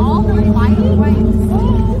see all the white. Oh.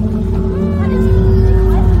 What is that?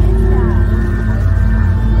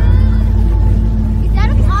 Is that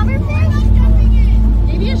a cobblerfish?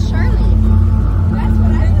 Maybe it's Charlie. That's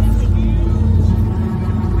what I was thinking.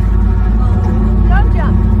 Don't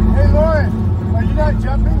jump. Hey, Lauren, are you not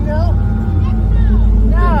jumping now?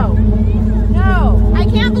 No. No. I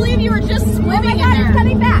can't believe you were just swimming in there. It's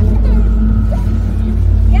coming back.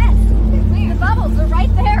 Yes. The bubbles are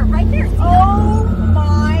right there. Right there. Oh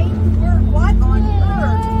my word. What on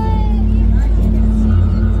earth?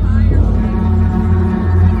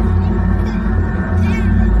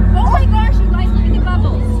 Oh my gosh, you guys, look at the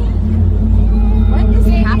bubbles. What is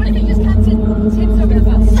happening? It just comes in tips over the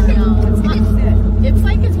bubbles. No, it's not. It's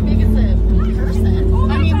like as big as a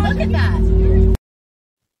person. I mean, look at that.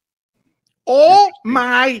 Oh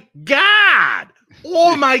my God.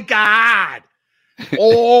 Oh my God.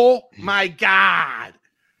 Oh my God.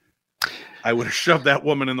 I would have shoved that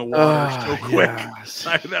woman in the water so quick. Yes.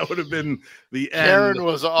 That would have been the end. Karen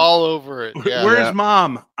was all over it. Yeah. Where's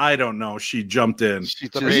mom? I don't know. She jumped in. She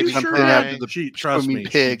jumped in after the trust me,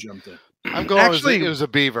 pig. She jumped in. I'm going. Actually, it was a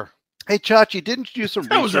beaver. Hey, Chachi, didn't you do some?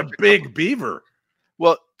 That was a big beaver.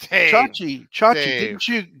 Well, Chachi, didn't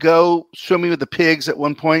you go swimming with the pigs at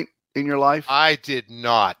one point in your life? I did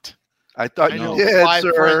not. I thought you did, five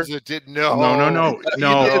sir. Friends that didn't know. No.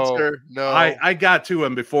 You did, sir. No. I got to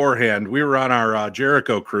him beforehand. We were on our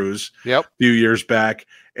Jericho cruise a few years back.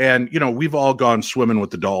 And, we've all gone swimming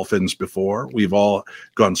with the dolphins before. We've all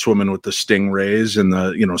gone swimming with the stingrays and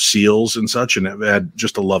the, seals and such, and have had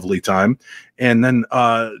just a lovely time. And then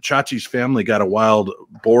Chachi's family got a wild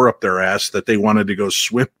boar up their ass that they wanted to go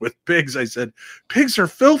swim with pigs. I said, pigs are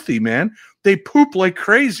filthy, man. They poop like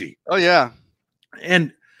crazy. Oh, yeah.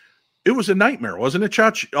 And it was a nightmare, wasn't it,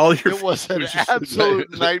 Chachi? It was an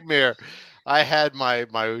absolute nightmare. I had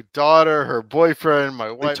my daughter, her boyfriend, my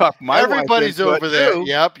wife. Everybody's over there. Too.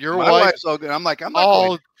 Yep, your my wife. Wife's all good. I'm like, I'm not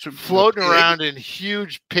all floating around in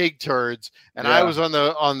huge pig turds, and I was on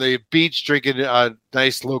the beach drinking a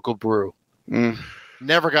nice local brew.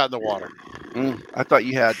 Never got in the water. I thought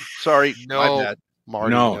you had. Sorry, no, my bad.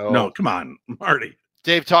 Marty. No, come on, Marty.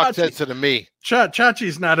 Dave talked sense to me.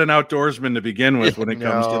 Chachi's not an outdoorsman to begin with when it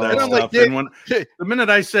comes to that stuff. Like, and the minute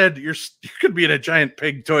I said you could be in a giant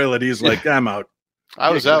pig toilet, he's like, I'm out. I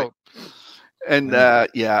was out. And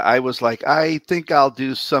I was like, I think I'll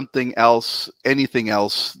do something else, anything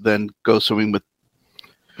else than go swimming with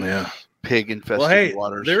pig infested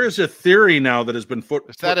waters. There is a theory now that has been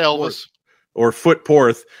Elvis foot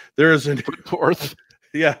forth. There is a foot forth.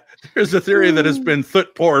 Yeah, there's a theory that has been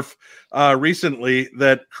put forth recently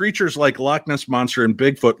that creatures like Loch Ness Monster and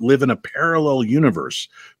Bigfoot live in a parallel universe,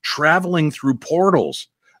 traveling through portals.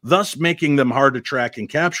 thus making them hard to track and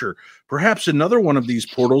capture. Perhaps another one of these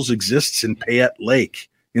portals exists in Payette Lake,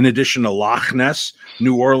 in addition to Loch Ness,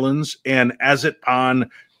 New Orleans, and Azitpan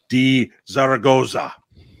de Zaragoza.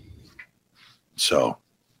 So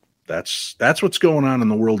that's what's going on in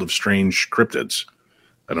the world of strange cryptids.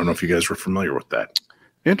 I don't know if you guys were familiar with that.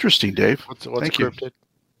 Interesting, Dave. What's Thank a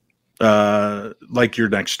cryptid? Like your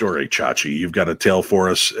next story, Chachi. You've got a tale for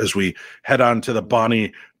us as we head on to the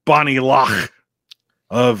Bonnie Loch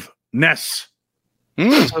of Ness.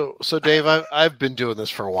 So Dave, I've been doing this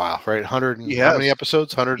for a while, right? How many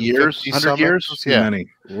episodes? 100 years. Yeah, Many.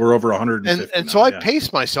 We're over 150. And so I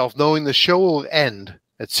paced myself, knowing the show will end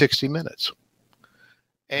at 60 minutes,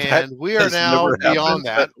 and we are now beyond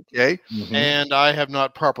that. Okay, and I have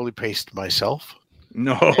not properly paced myself.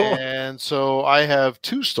 No, and so I have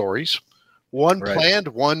two stories. One planned,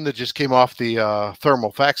 one that just came off the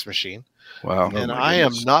thermal fax machine. Wow! And I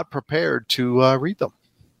am not prepared to read them.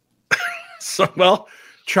 So, well,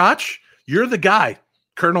 Chach, you're the guy.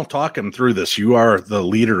 Colonel, talk him through this. You are the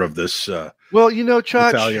leader of this. Well, Chach,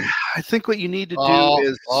 Italian. I think what you need to do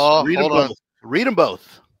is read them both. Read them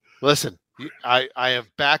both. Listen, I have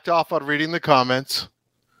backed off on reading the comments,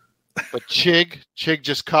 but Chig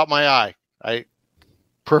just caught my eye.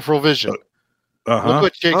 Peripheral vision. Look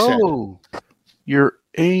what Chig said. Your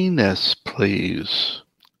anus, please.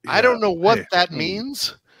 Yeah, I don't know what that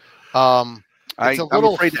means. It's a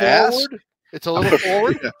little forward. It's a little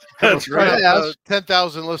forward. That's right.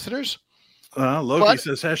 10,000 listeners. Loki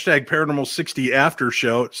says hashtag paranormal 60 after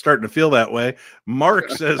show. It's starting to feel that way. Mark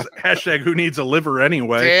says hashtag who needs a liver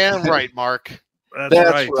anyway. Damn right, Mark.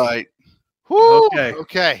 That's right. Woo!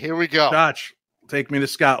 Okay, here we go. Dutch, take me to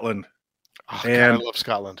Scotland. Oh, and God, I love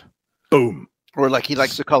Scotland. Boom. Or like he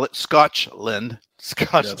likes to call it Scotchland.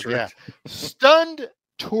 Scotchland, right. Yeah. Stunned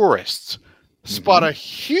tourists spot a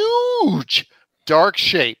huge dark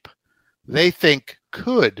shape they think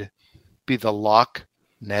could be the Loch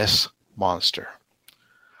Ness Monster.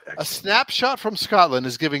 Excellent. A snapshot from Scotland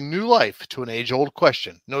is giving new life to an age-old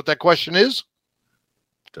question. You know what that question is?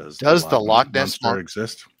 Does the Loch Ness Monster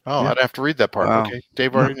exist? Oh, yeah. I'd have to read that part. Wow. Okay,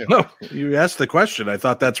 Dave already knew. No, you asked the question. I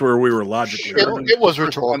thought that's where we were logically. It was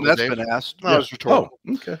rhetorical. That's been asked. No, it was rhetorical.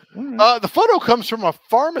 Oh, okay. Right. The photo comes from a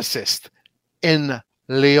pharmacist in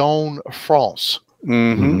Lyon, France.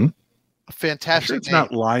 Mm-hmm. A fantastic. It's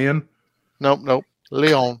not Lion. Nope.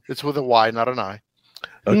 Lyon. It's with a Y, not an I.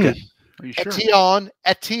 Okay. Are you sure?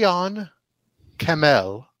 Etienne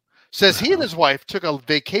Kamel says he and his wife took a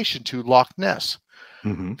vacation to Loch Ness.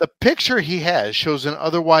 Mm-hmm. The picture he has shows an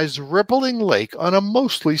otherwise rippling lake on a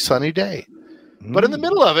mostly sunny day. But in the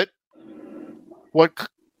middle of it, what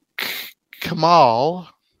Kamal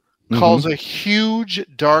calls a huge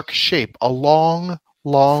dark shape, a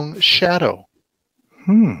long shadow.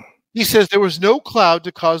 He says there was no cloud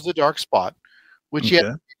to cause the dark spot, which yet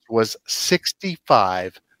was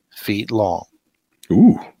 65 feet long.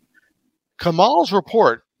 Ooh. Kamal's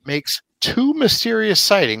report makes 2 mysterious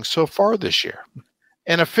sightings so far this year.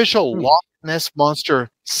 An official Loch Ness Monster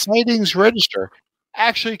sightings register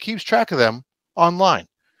actually keeps track of them online.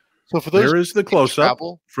 So for those there is the close-up.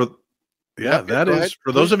 For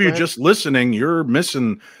those of you just listening, you're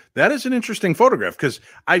missing. That is an interesting photograph because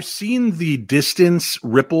I've seen the distance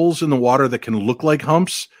ripples in the water that can look like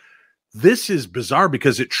humps. This is bizarre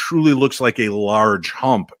because it truly looks like a large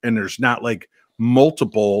hump, and there's not like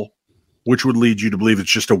multiple, which would lead you to believe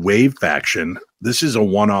it's just a wave faction. This is a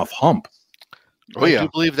one-off hump. Oh, yeah. I do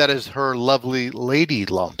believe that is her lovely lady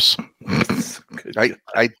lumps. I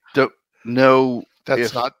don't know.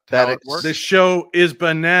 That's not that it works. This show is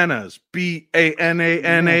bananas.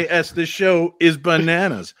 BANANAS. This show is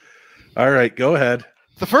bananas. All right, go ahead.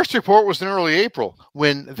 The first report was in early April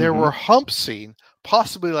when there were humps seen,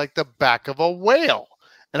 possibly like the back of a whale,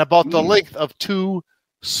 and about the length of 2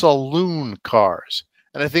 saloon cars.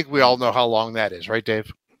 And I think we all know how long that is, right,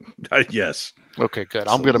 Dave? Yes. Okay, good.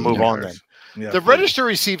 I'm going to move on then. Yeah, the register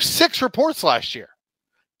received 6 reports last year,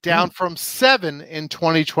 down from 7 in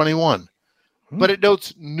 2021. But it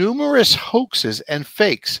notes numerous hoaxes and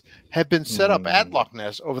fakes have been set up at Loch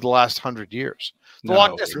Ness over the last 100 years. The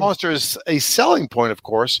Loch Ness Monster is a selling point, of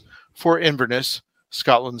course, for Inverness,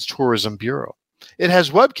 Scotland's tourism bureau. It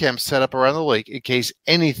has webcams set up around the lake in case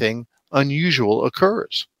anything unusual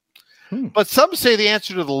occurs. But some say the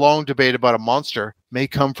answer to the long debate about a monster may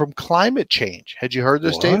come from climate change. Had you heard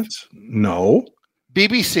this, Dave? No.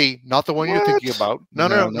 BBC, not the one you're thinking about. No,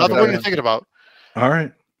 not the one you're thinking about. All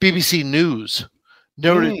right. BBC News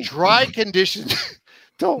noted dry conditions.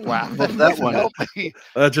 Don't laugh. That one.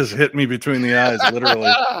 That just hit me between the eyes,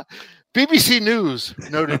 literally. BBC News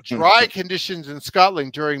noted dry conditions in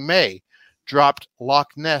Scotland during May dropped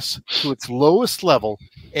Loch Ness to its lowest level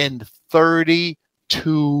in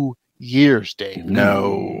 32 years, Dave.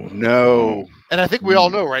 No. And I think we all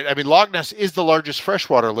know, right? I mean, Loch Ness is the largest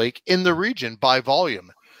freshwater lake in the region by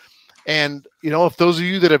volume. And, if those of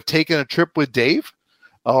you that have taken a trip with Dave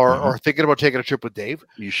or are thinking about taking a trip with Dave,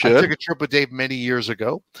 you should. I took a trip with Dave many years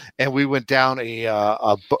ago, and we went down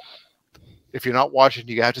if you're not watching,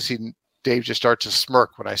 you have to see Dave just start to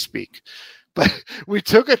smirk when I speak. But we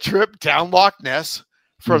took a trip down Loch Ness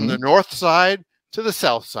from the north side to the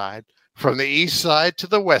south side, from the east side to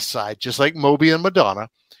the west side, just like Moby and Madonna.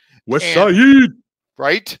 West side.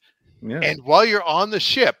 Right? Yeah. And while you're on the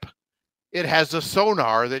ship, it has a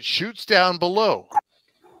sonar that shoots down below.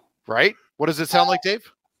 Right? What does it sound like, Dave?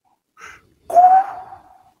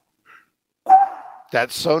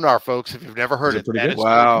 That's sonar, folks. If you've never heard it, that is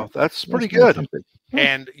wow, that's pretty good.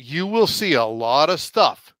 And you will see a lot of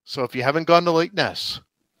stuff. So if you haven't gone to Lake Ness,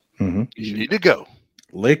 you need to go.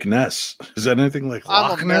 Lake Ness. Is that anything like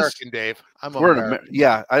Loch I'm Ness? American, Dave. I'm American.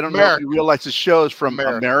 Yeah, I don't know if you realize the show is from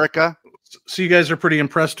America. So you guys are pretty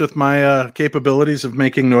impressed with my capabilities of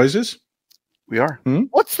making noises? We are.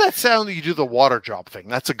 What's that sound that you do the water drop thing?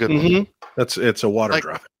 That's a good one. It's a water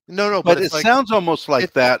drop. No, but it sounds almost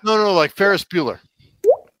like that. No, like Ferris Bueller.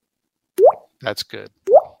 That's good.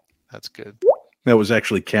 That's good. That was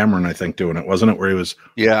actually Cameron, I think, doing it, wasn't it? Where he was,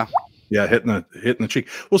 hitting the cheek.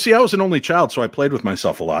 Well, see, I was an only child, so I played with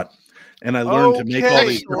myself a lot, and I learned to make all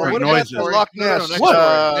these different noises.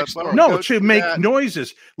 To make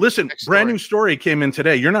noises. Listen, brand new story came in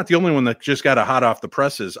today. You're not the only one that just got a hot off the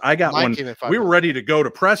presses. I got one. We were ready to go to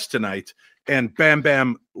press tonight, and bam,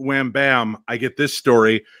 bam, wham, bam. I get this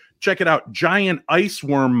story. Check it out. Giant ice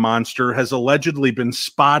worm monster has allegedly been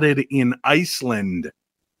spotted in Iceland.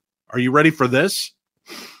 Are you ready for this?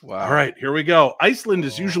 Wow. All right, here we go. Iceland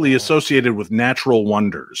is usually associated with natural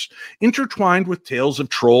wonders, intertwined with tales of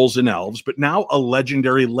trolls and elves, but now a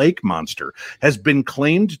legendary lake monster has been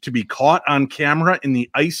claimed to be caught on camera in the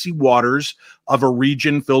icy waters of a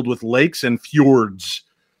region filled with lakes and fjords.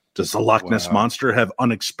 Does the Loch Ness monster have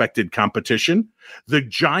unexpected competition? The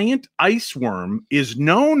giant ice worm is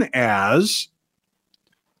known as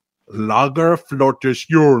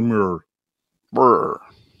Lagerflottisjormur.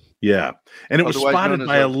 Yeah, and it was spotted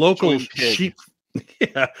by a local sheep.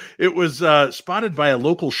 Yeah, it was spotted by a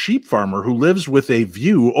local sheep farmer who lives with a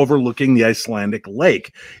view overlooking the Icelandic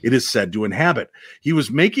lake it is said to inhabit. He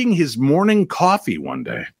was making his morning coffee one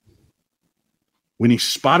day when he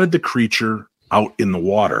spotted the creature out in the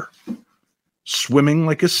water, swimming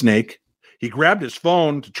like a snake. He grabbed his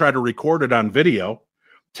phone to try to record it on video.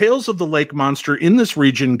 Tales of the lake monster in this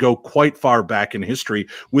region go quite far back in history,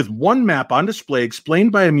 with one map on display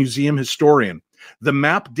explained by a museum historian. The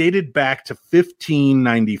map dated back to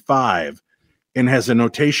 1595 and has a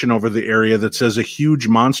notation over the area that says a huge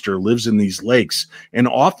monster lives in these lakes and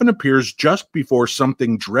often appears just before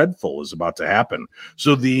something dreadful is about to happen.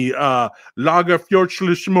 So the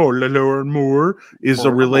Lagerfjordslishmor is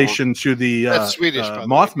a relation to the that's Swedish,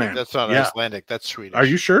 Mothman. That's not Icelandic. That's Swedish. Are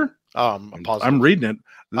you sure? I'm positive. I'm reading it.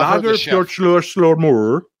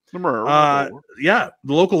 Lagerfjordslishmor. The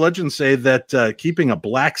local legends say that keeping a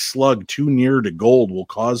black slug too near to gold will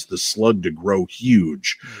cause the slug to grow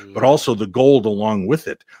huge, but also the gold along with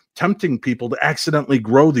it, tempting people to accidentally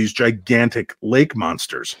grow these gigantic lake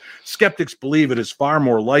monsters. Skeptics believe it is far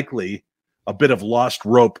more likely a bit of lost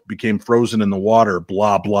rope became frozen in the water,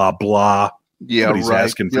 blah, blah, blah. Yeah, nobody's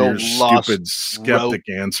asking for your stupid skeptic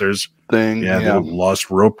answers. The lost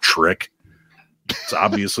rope trick. It's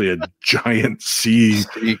obviously a giant sea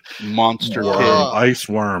monster ice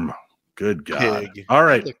worm. Good God. Pig. All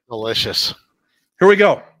right. Delicious. Here we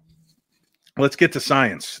go. Let's get to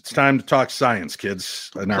science. It's time to talk science,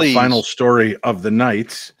 kids. And our final story of the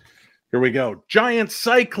night. Here we go. Giant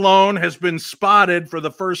cyclone has been spotted for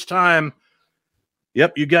the first time.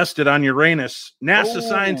 Yep, you guessed it, on Uranus. NASA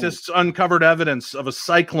scientists uncovered evidence of a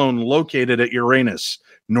cyclone located at Uranus,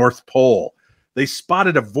 North Pole. They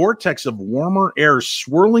spotted a vortex of warmer air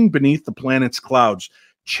swirling beneath the planet's clouds,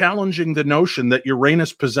 challenging the notion that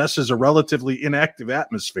Uranus possesses a relatively inactive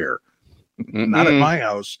atmosphere. Not at my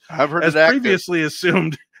house. I've heard as previously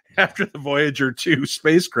assumed after the Voyager 2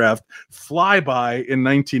 spacecraft flyby in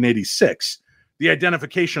 1986. The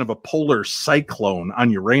identification of a polar cyclone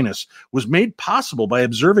on Uranus was made possible by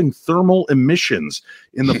observing thermal emissions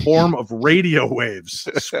in the form of radio waves,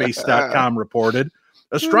 Space.com reported.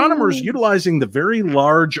 Astronomers utilizing the Very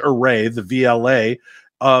Large Array, the VLA,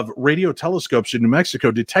 of radio telescopes in New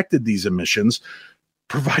Mexico detected these emissions,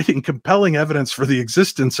 providing compelling evidence for the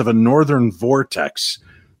existence of a northern vortex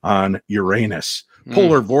on Uranus.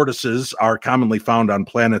 Polar vortices are commonly found on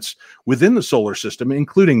planets within the solar system,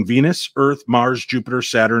 including Venus, Earth, Mars, Jupiter,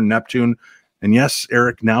 Saturn, Neptune, and yes,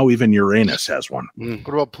 Eric, now even Uranus has one. What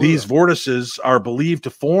about Pluto? These vortices are believed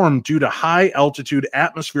to form due to high-altitude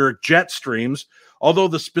atmospheric jet streams, although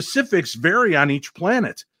the specifics vary on each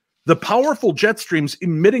planet. The powerful jet streams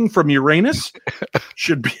emitting from Uranus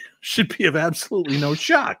should be of absolutely no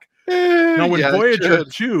shock. Now, when Voyager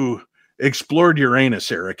 2 explored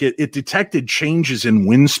Uranus, Eric, it detected changes in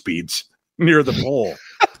wind speeds near the pole,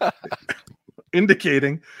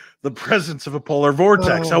 indicating the presence of a polar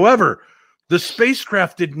vortex. However, the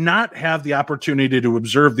spacecraft did not have the opportunity to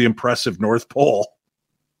observe the impressive North Pole.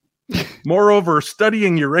 Moreover,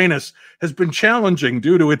 studying Uranus has been challenging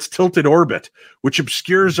due to its tilted orbit, which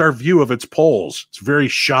obscures our view of its poles. It's a very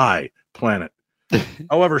shy planet.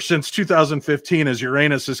 However, since 2015, as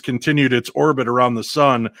Uranus has continued its orbit around the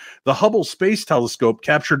sun, the Hubble Space Telescope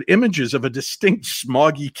captured images of a distinct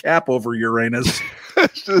smoggy cap over Uranus.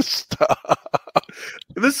 Just stop.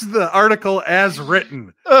 This is the article as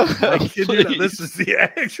written. I kid you not, this is the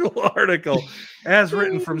actual article as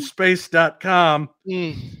written from space.com.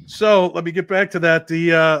 So let me get back to that.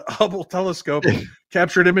 The Hubble telescope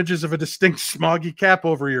captured images of a distinct smoggy cap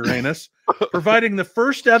over Uranus, providing the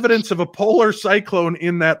first evidence of a polar cyclone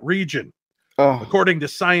in that region. According to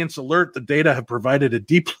Science Alert, the data have provided a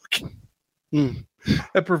deep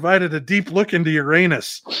look into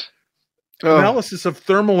Uranus. Analysis of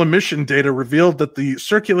thermal emission data revealed that the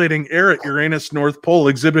circulating air at Uranus' North Pole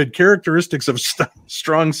exhibited characteristics of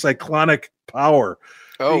strong cyclonic power.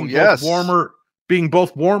 Being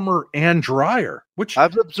both warmer and drier. Which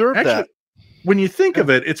I've observed that. When you think of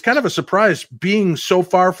it, it's kind of a surprise. Being so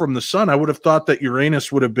far from the sun, I would have thought that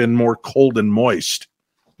Uranus would have been more cold and moist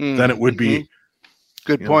than it would be.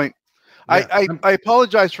 Good point. I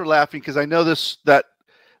apologize for laughing because I know this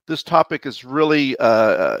topic is really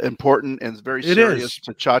important and very serious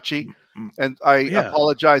to Chachi, and I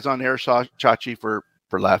apologize on air, Chachi, for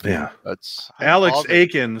laughing. Yeah. Alex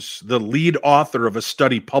Akins, the lead author of a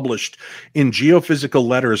study published in Geophysical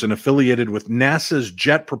Letters and affiliated with NASA's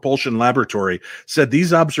Jet Propulsion Laboratory, said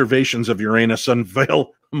these observations of Uranus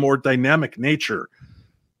unveil a more dynamic nature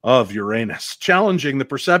of Uranus, challenging the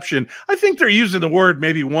perception. I think they're using the word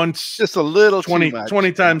maybe once, just a little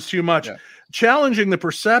 20 times too much. Yeah. Challenging the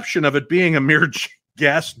perception of it being a mere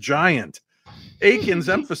gas giant. Akins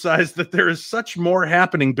emphasized that there is such more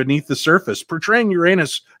happening beneath the surface, portraying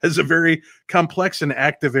Uranus as a very complex and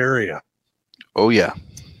active area. Oh, yeah.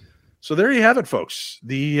 So there you have it, folks.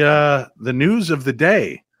 The news of the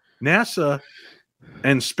day. NASA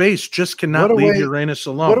and space just cannot leave Uranus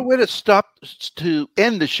alone. What a way to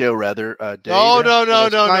end the show, rather, Dave.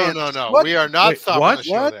 No. What? We are not stopping the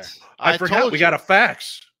show there. I forgot. We got a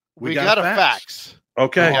fax. We got a fax.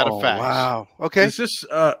 Okay. We got a fax. Wow. Okay. Is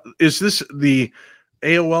this the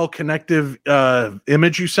AOL connective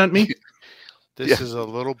image you sent me? This is a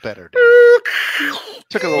little better. Dave.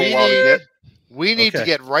 Took a little while to get. We need to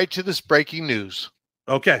get right to this breaking news.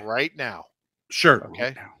 Okay. Right now. Sure.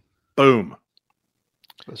 Okay. Boom.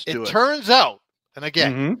 Let's do it. Turns out, and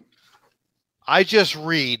again, I just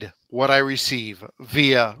read what I receive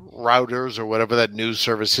via routers or whatever that news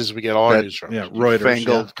service is we get all our news from. Yeah, Reuters.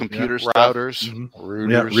 Fangled computer stuff. Routers,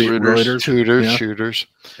 Reuters, shooters, shooters.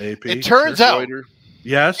 AP, it turns out.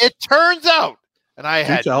 Yes. It turns out, and I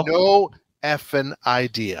had no effing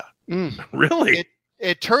idea. Really?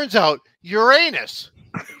 It turns out Uranus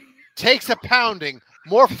takes a pounding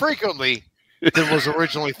more frequently than was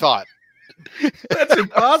originally thought. That's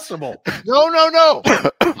impossible. No.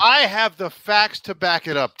 I have the facts to back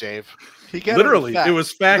it up, Dave. Literally, it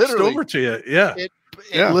was faxed over to you. Yeah.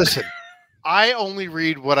 Listen, I only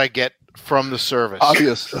read what I get from the service.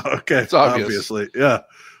 Obvious. Okay. It's obvious. Obviously. Yeah.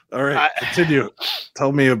 All right. Continue.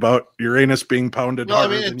 Tell me about Uranus being pounded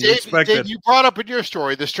harder than you expected. Dave, you brought up in your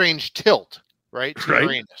story the strange tilt, right? To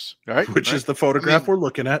Uranus. Right. Which is the photograph we're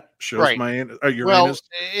looking at. Shows my Uranus. Well,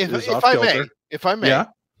 is off kilter. if I may,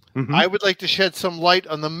 I would like to shed some light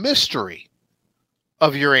on the mystery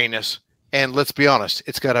of Uranus. And let's be honest,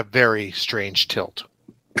 it's got a very strange tilt.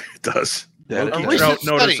 It does. Loki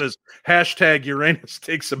notices hashtag Uranus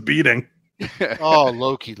takes a beating. Oh,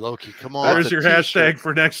 Loki, come on. There's your hashtag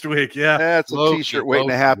for next week. Yeah. That's a t-shirt waiting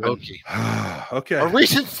to happen. Okay. A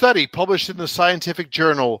recent study published in the scientific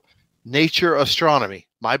journal Nature Astronomy,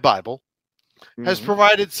 my Bible, has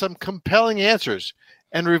provided some compelling answers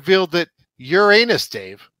and revealed that Uranus,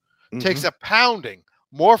 Dave, takes a pounding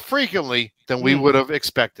more frequently than we would have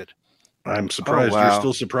expected. I'm surprised you're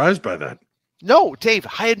still surprised by that. No, Dave,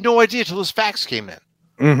 I had no idea till this fax came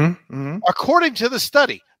in. According to the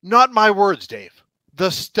study, not my words, Dave, the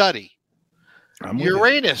study.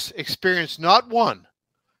 Uranus experienced not one,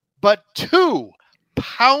 but 2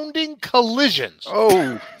 pounding collisions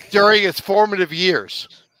during its formative years.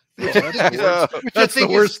 That's the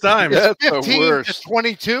worst time. That's 15 to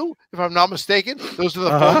 22, if I'm not mistaken. Those are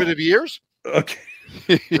the formative years. Okay.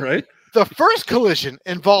 Right. The first collision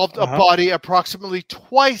involved a body approximately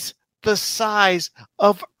twice the size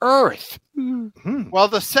of Earth, while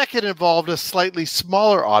the second involved a slightly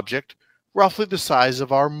smaller object, roughly the size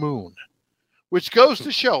of our moon, which goes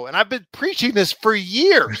to show, and I've been preaching this for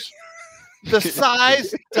years, the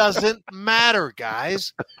size doesn't matter,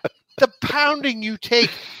 guys. The pounding you take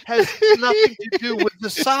has nothing to do with the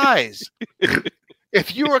size.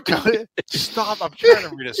 If you were going to stop, I'm trying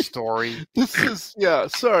to read a story. This is,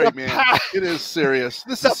 sorry, man. It is serious.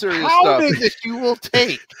 This is serious stuff. The pounding that you will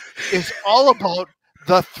take is all about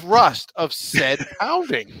the thrust of said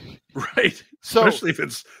pounding. Right. So, especially if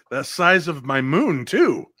it's the size of my moon,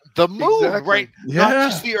 too. The moon, right? Yeah. Not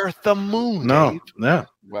just the Earth, the moon. No, Dave. yeah.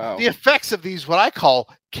 Wow. The effects of these, what I call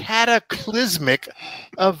cataclysmic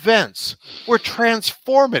events, were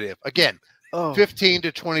transformative. Again, 15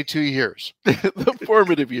 to 22 years. The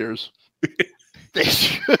formative years. They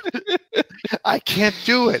should. I can't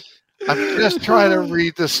do it. I'm just trying to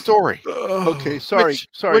read the story. Okay, sorry,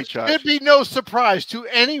 which Josh. should be no surprise to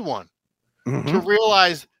anyone to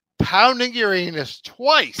realize pounding Uranus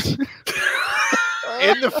twice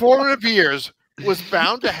in the formative years was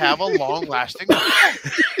bound to have a long-lasting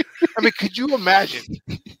effect. I mean, could you imagine?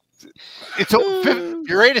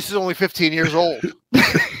 Uranus is only 15 years old,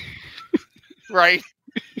 right?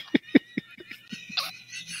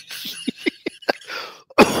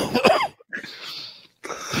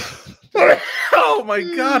 Oh my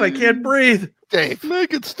God, I can't breathe. Dave,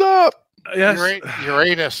 make it stop. Yes.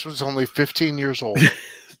 Uranus was only 15 years old.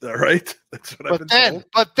 All right. That's what I've been told.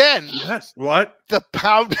 But then, yes. What? The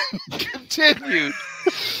pounding continued.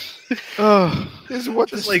 Is what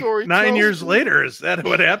Just the like story 9 years tells me. later. Is that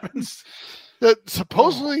what happens?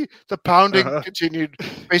 Supposedly, the pounding continued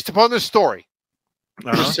based upon the story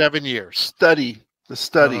for 7 years. The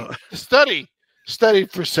study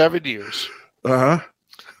Studied for 7 years.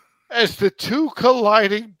 As the two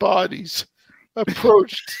colliding bodies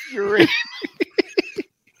approached Uranus.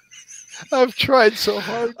 I've tried so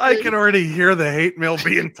hard. I can already hear the hate mail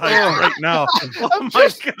being typed right now. Oh my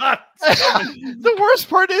God. The worst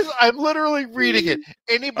part is I'm literally reading it.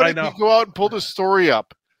 Anybody can go out and pull the story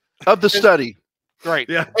up. Of the study. Right.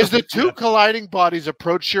 Yeah. As the two colliding bodies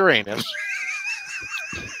approach Uranus,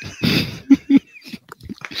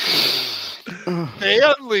 they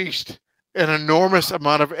unleashed an enormous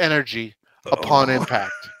amount of energy upon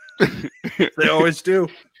impact. They always do.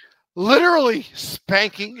 Literally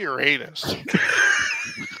spanking Uranus.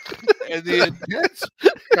 And the intense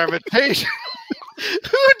gravitation.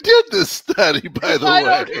 Who did this study, by the way?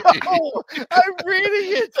 I don't know. I'm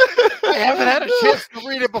reading it. I haven't had a chance to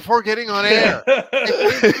read it before getting on air.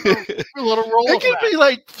 It could be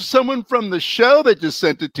like someone from the show that just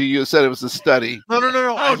sent it to you and said it was a study.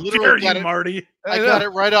 No. How dare you, Marty? I got it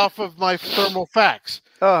right off of my thermal facts.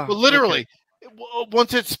 But literally,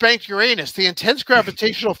 once it spanked Uranus, the intense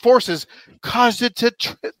gravitational forces caused it to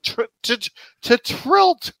trilt. To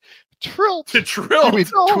trill.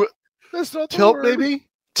 That's not the tilt, word. maybe?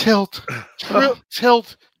 Tilt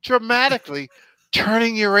dramatically,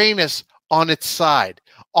 turning Uranus on its side,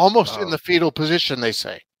 almost in the fetal position, they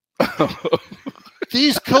say.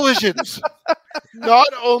 These collisions not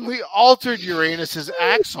only altered Uranus's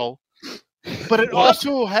axle, but it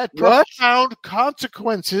also had profound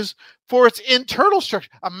consequences for its internal structure.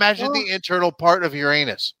 Imagine the internal part of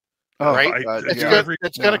Uranus. Right? It's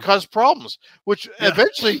going to cause problems, which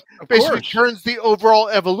eventually basically turns the overall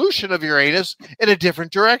evolution of Uranus in a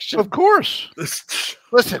different direction. Of course.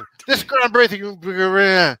 Listen, this groundbreaking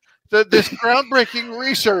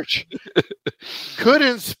research could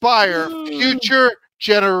inspire future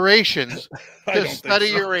generations to study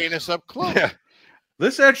Uranus up close. Yeah.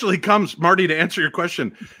 This actually comes, Marty, to answer your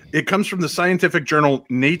question, it comes from the scientific journal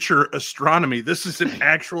Nature Astronomy. This is an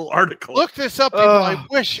actual article. Look this up, people.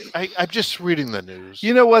 I'm just reading the news.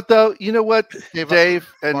 You know what, though? You know what,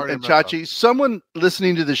 Dave and Chachi? Someone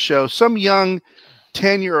listening to the show, some young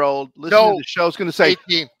 10-year-old listening to the show is going to say...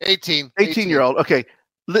 18-year-old, okay,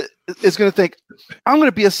 is going to think, I'm going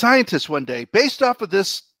to be a scientist one day based off of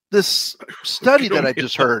this study that I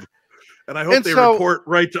just heard. And I hope they report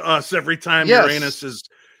right to us every time Uranus is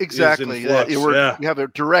exactly. Is in flux. You have a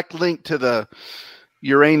direct link to the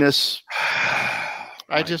Uranus.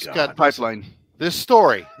 I just got pipeline. This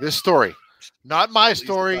story, not my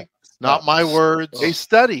story, not my words. A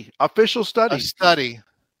study, official study. A study.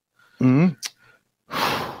 Mm-hmm.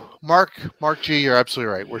 Mark G, you're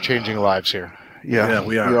absolutely right. We're changing lives here. Yeah,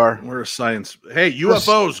 we are. We're a science. Hey,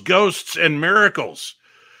 UFOs, ghosts, and miracles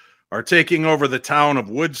are taking over the town of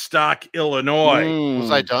Woodstock, Illinois.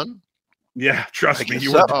 Was I done? Yeah, trust me,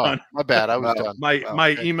 you were done. My bad, I was done.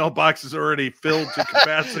 My email box is already filled to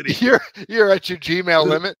capacity. You're at your Gmail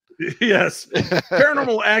limit. Yes.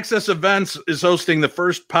 Paranormal Access Events is hosting the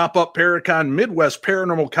first pop-up Paracon Midwest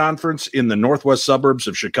Paranormal Conference in the northwest suburbs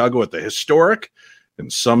of Chicago at the historic,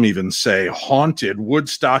 and some even say haunted,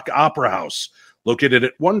 Woodstock Opera House, located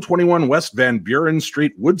at 121 West Van Buren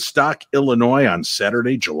Street, Woodstock, Illinois, on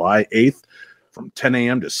Saturday, July 8th from 10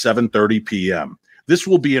 a.m. to 7:30 p.m. This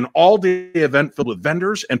will be an all-day event filled with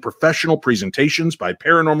vendors and professional presentations by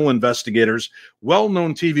paranormal investigators,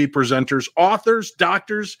 well-known TV presenters, authors,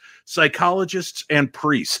 doctors, psychologists, and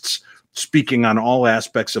priests, speaking on all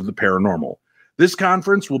aspects of the paranormal. This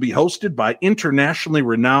conference will be hosted by internationally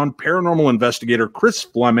renowned paranormal investigator Chris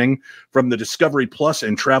Fleming from the Discovery Plus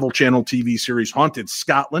and Travel Channel TV series Haunted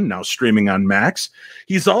Scotland, now streaming on Max.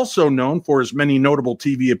 He's also known for his many notable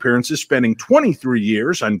TV appearances, spanning 23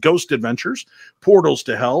 years on Ghost Adventures, Portals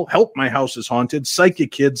to Hell, Help My House is Haunted,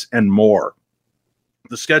 Psychic Kids, and more.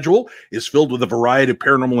 The schedule is filled with a variety of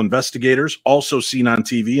paranormal investigators, also seen on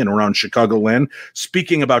TV and around Chicagoland,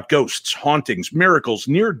 speaking about ghosts, hauntings, miracles,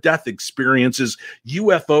 near-death experiences,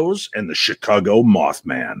 UFOs, and the Chicago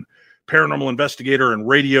Mothman. Paranormal investigator and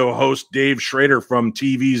radio host Dave Schrader from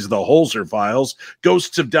TV's The Holzer Files,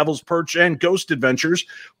 Ghosts of Devil's Perch, and Ghost Adventures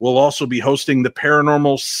will also be hosting the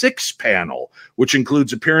Paranormal 6 panel, which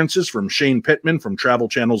includes appearances from Shane Pittman from Travel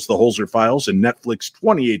Channel's The Holzer Files and Netflix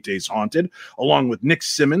 28 Days Haunted, along with Nick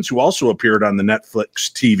Simmons, who also appeared on the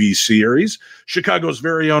Netflix TV series. Chicago's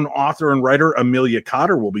very own author and writer Amelia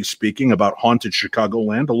Cotter will be speaking about Haunted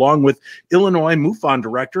Chicagoland, along with Illinois MUFON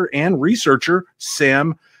director and researcher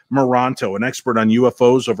Sam Moranto, an expert on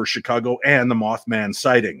UFOs over Chicago and the Mothman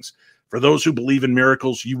sightings. For those who believe in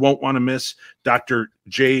miracles, you won't want to miss Dr.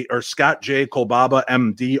 Scott J. Kolbaba,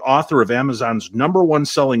 MD, author of Amazon's #1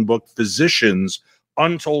 selling book, Physicians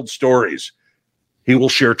Untold Stories. He will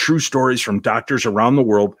share true stories from doctors around the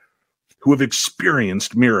world who have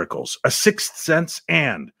experienced miracles, a sixth sense,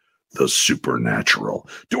 and the supernatural.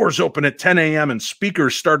 Doors open at 10 a.m. and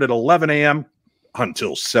speakers start at 11 a.m.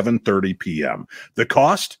 until 7:30 p.m. The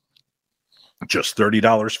cost? Just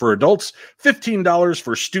 $30 for adults, $15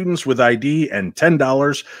 for students with ID, and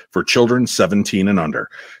 $10 for children 17 and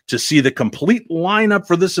under. To see the complete lineup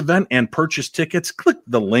for this event and purchase tickets, click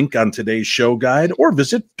the link on today's show guide or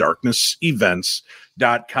visit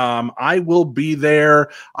darknessevents.com. I will be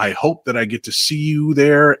there. I hope that I get to see you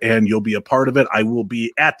there and you'll be a part of it. I will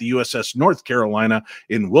be at the USS North Carolina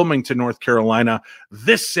in Wilmington, North Carolina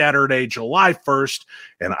this Saturday, July 1st.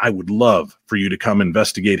 And I would love for you to come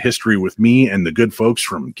investigate history with me and the good folks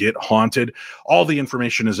from Get Haunted. All the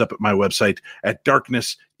information is up at my website at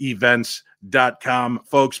darknessevents.com.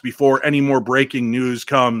 Folks, before any more breaking news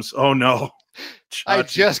comes, oh no. I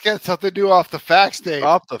just got something new off the facts, Dave.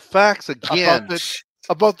 Off the facts again.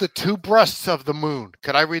 About the two breasts of the moon.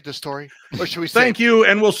 Could I read the story? Or should we say? Thank you,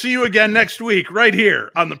 and we'll see you again next week right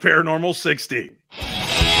here on the Paranormal 60.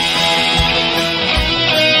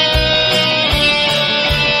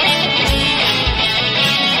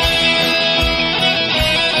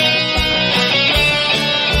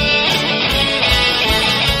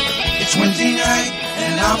 It's Wednesday night,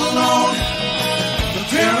 and I'm alone. The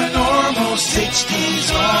Paranormal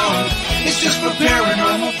 60's on. It's just for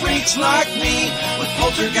paranormal freaks like me, with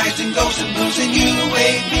poltergeist and ghosts and blues and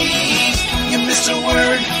UAVs. You miss a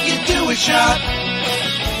word, you do a shot.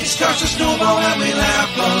 It starts to snowball and we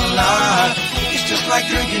laugh a lot. It's just like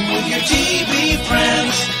drinking with your TV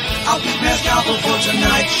friends. I'll be passed out before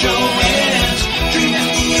tonight's show ends.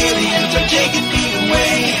 Dreaming the aliens are taking me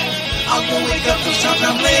away. I'll go wake up till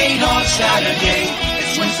sometime late on Saturday.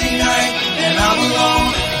 It's Wednesday night and I'm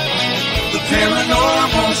alone. The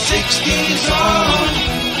Paranormal 60's on.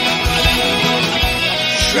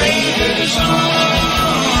 Schrader's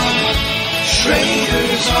on.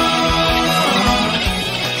 Schrader's on.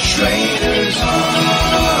 Schrader's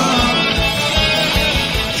on.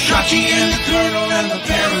 Shotty and the Colonel and the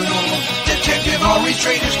Paranormal Detective, all these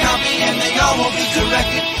traders copy and they all will be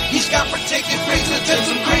corrected. He's got protected bracelets and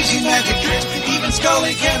some crazy magic tricks. Even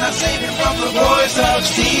Scully cannot save him from the voice of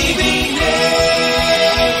Stevie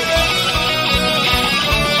Nicks.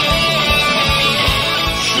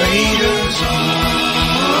 Schrader's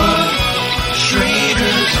on.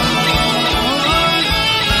 Schrader's on.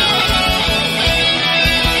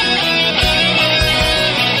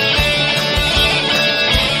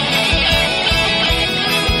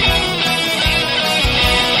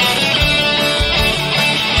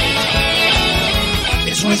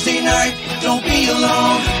 don't be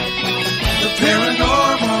alone. The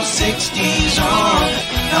paranormal 60s on.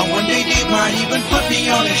 Now one day Dave might even put me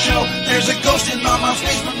on his show. There's a ghost in my mom's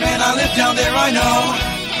basement, man, I live down there, I know.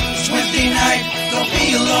 It's Wednesday night, don't be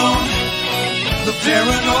alone. The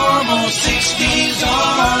paranormal 60s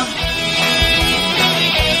on.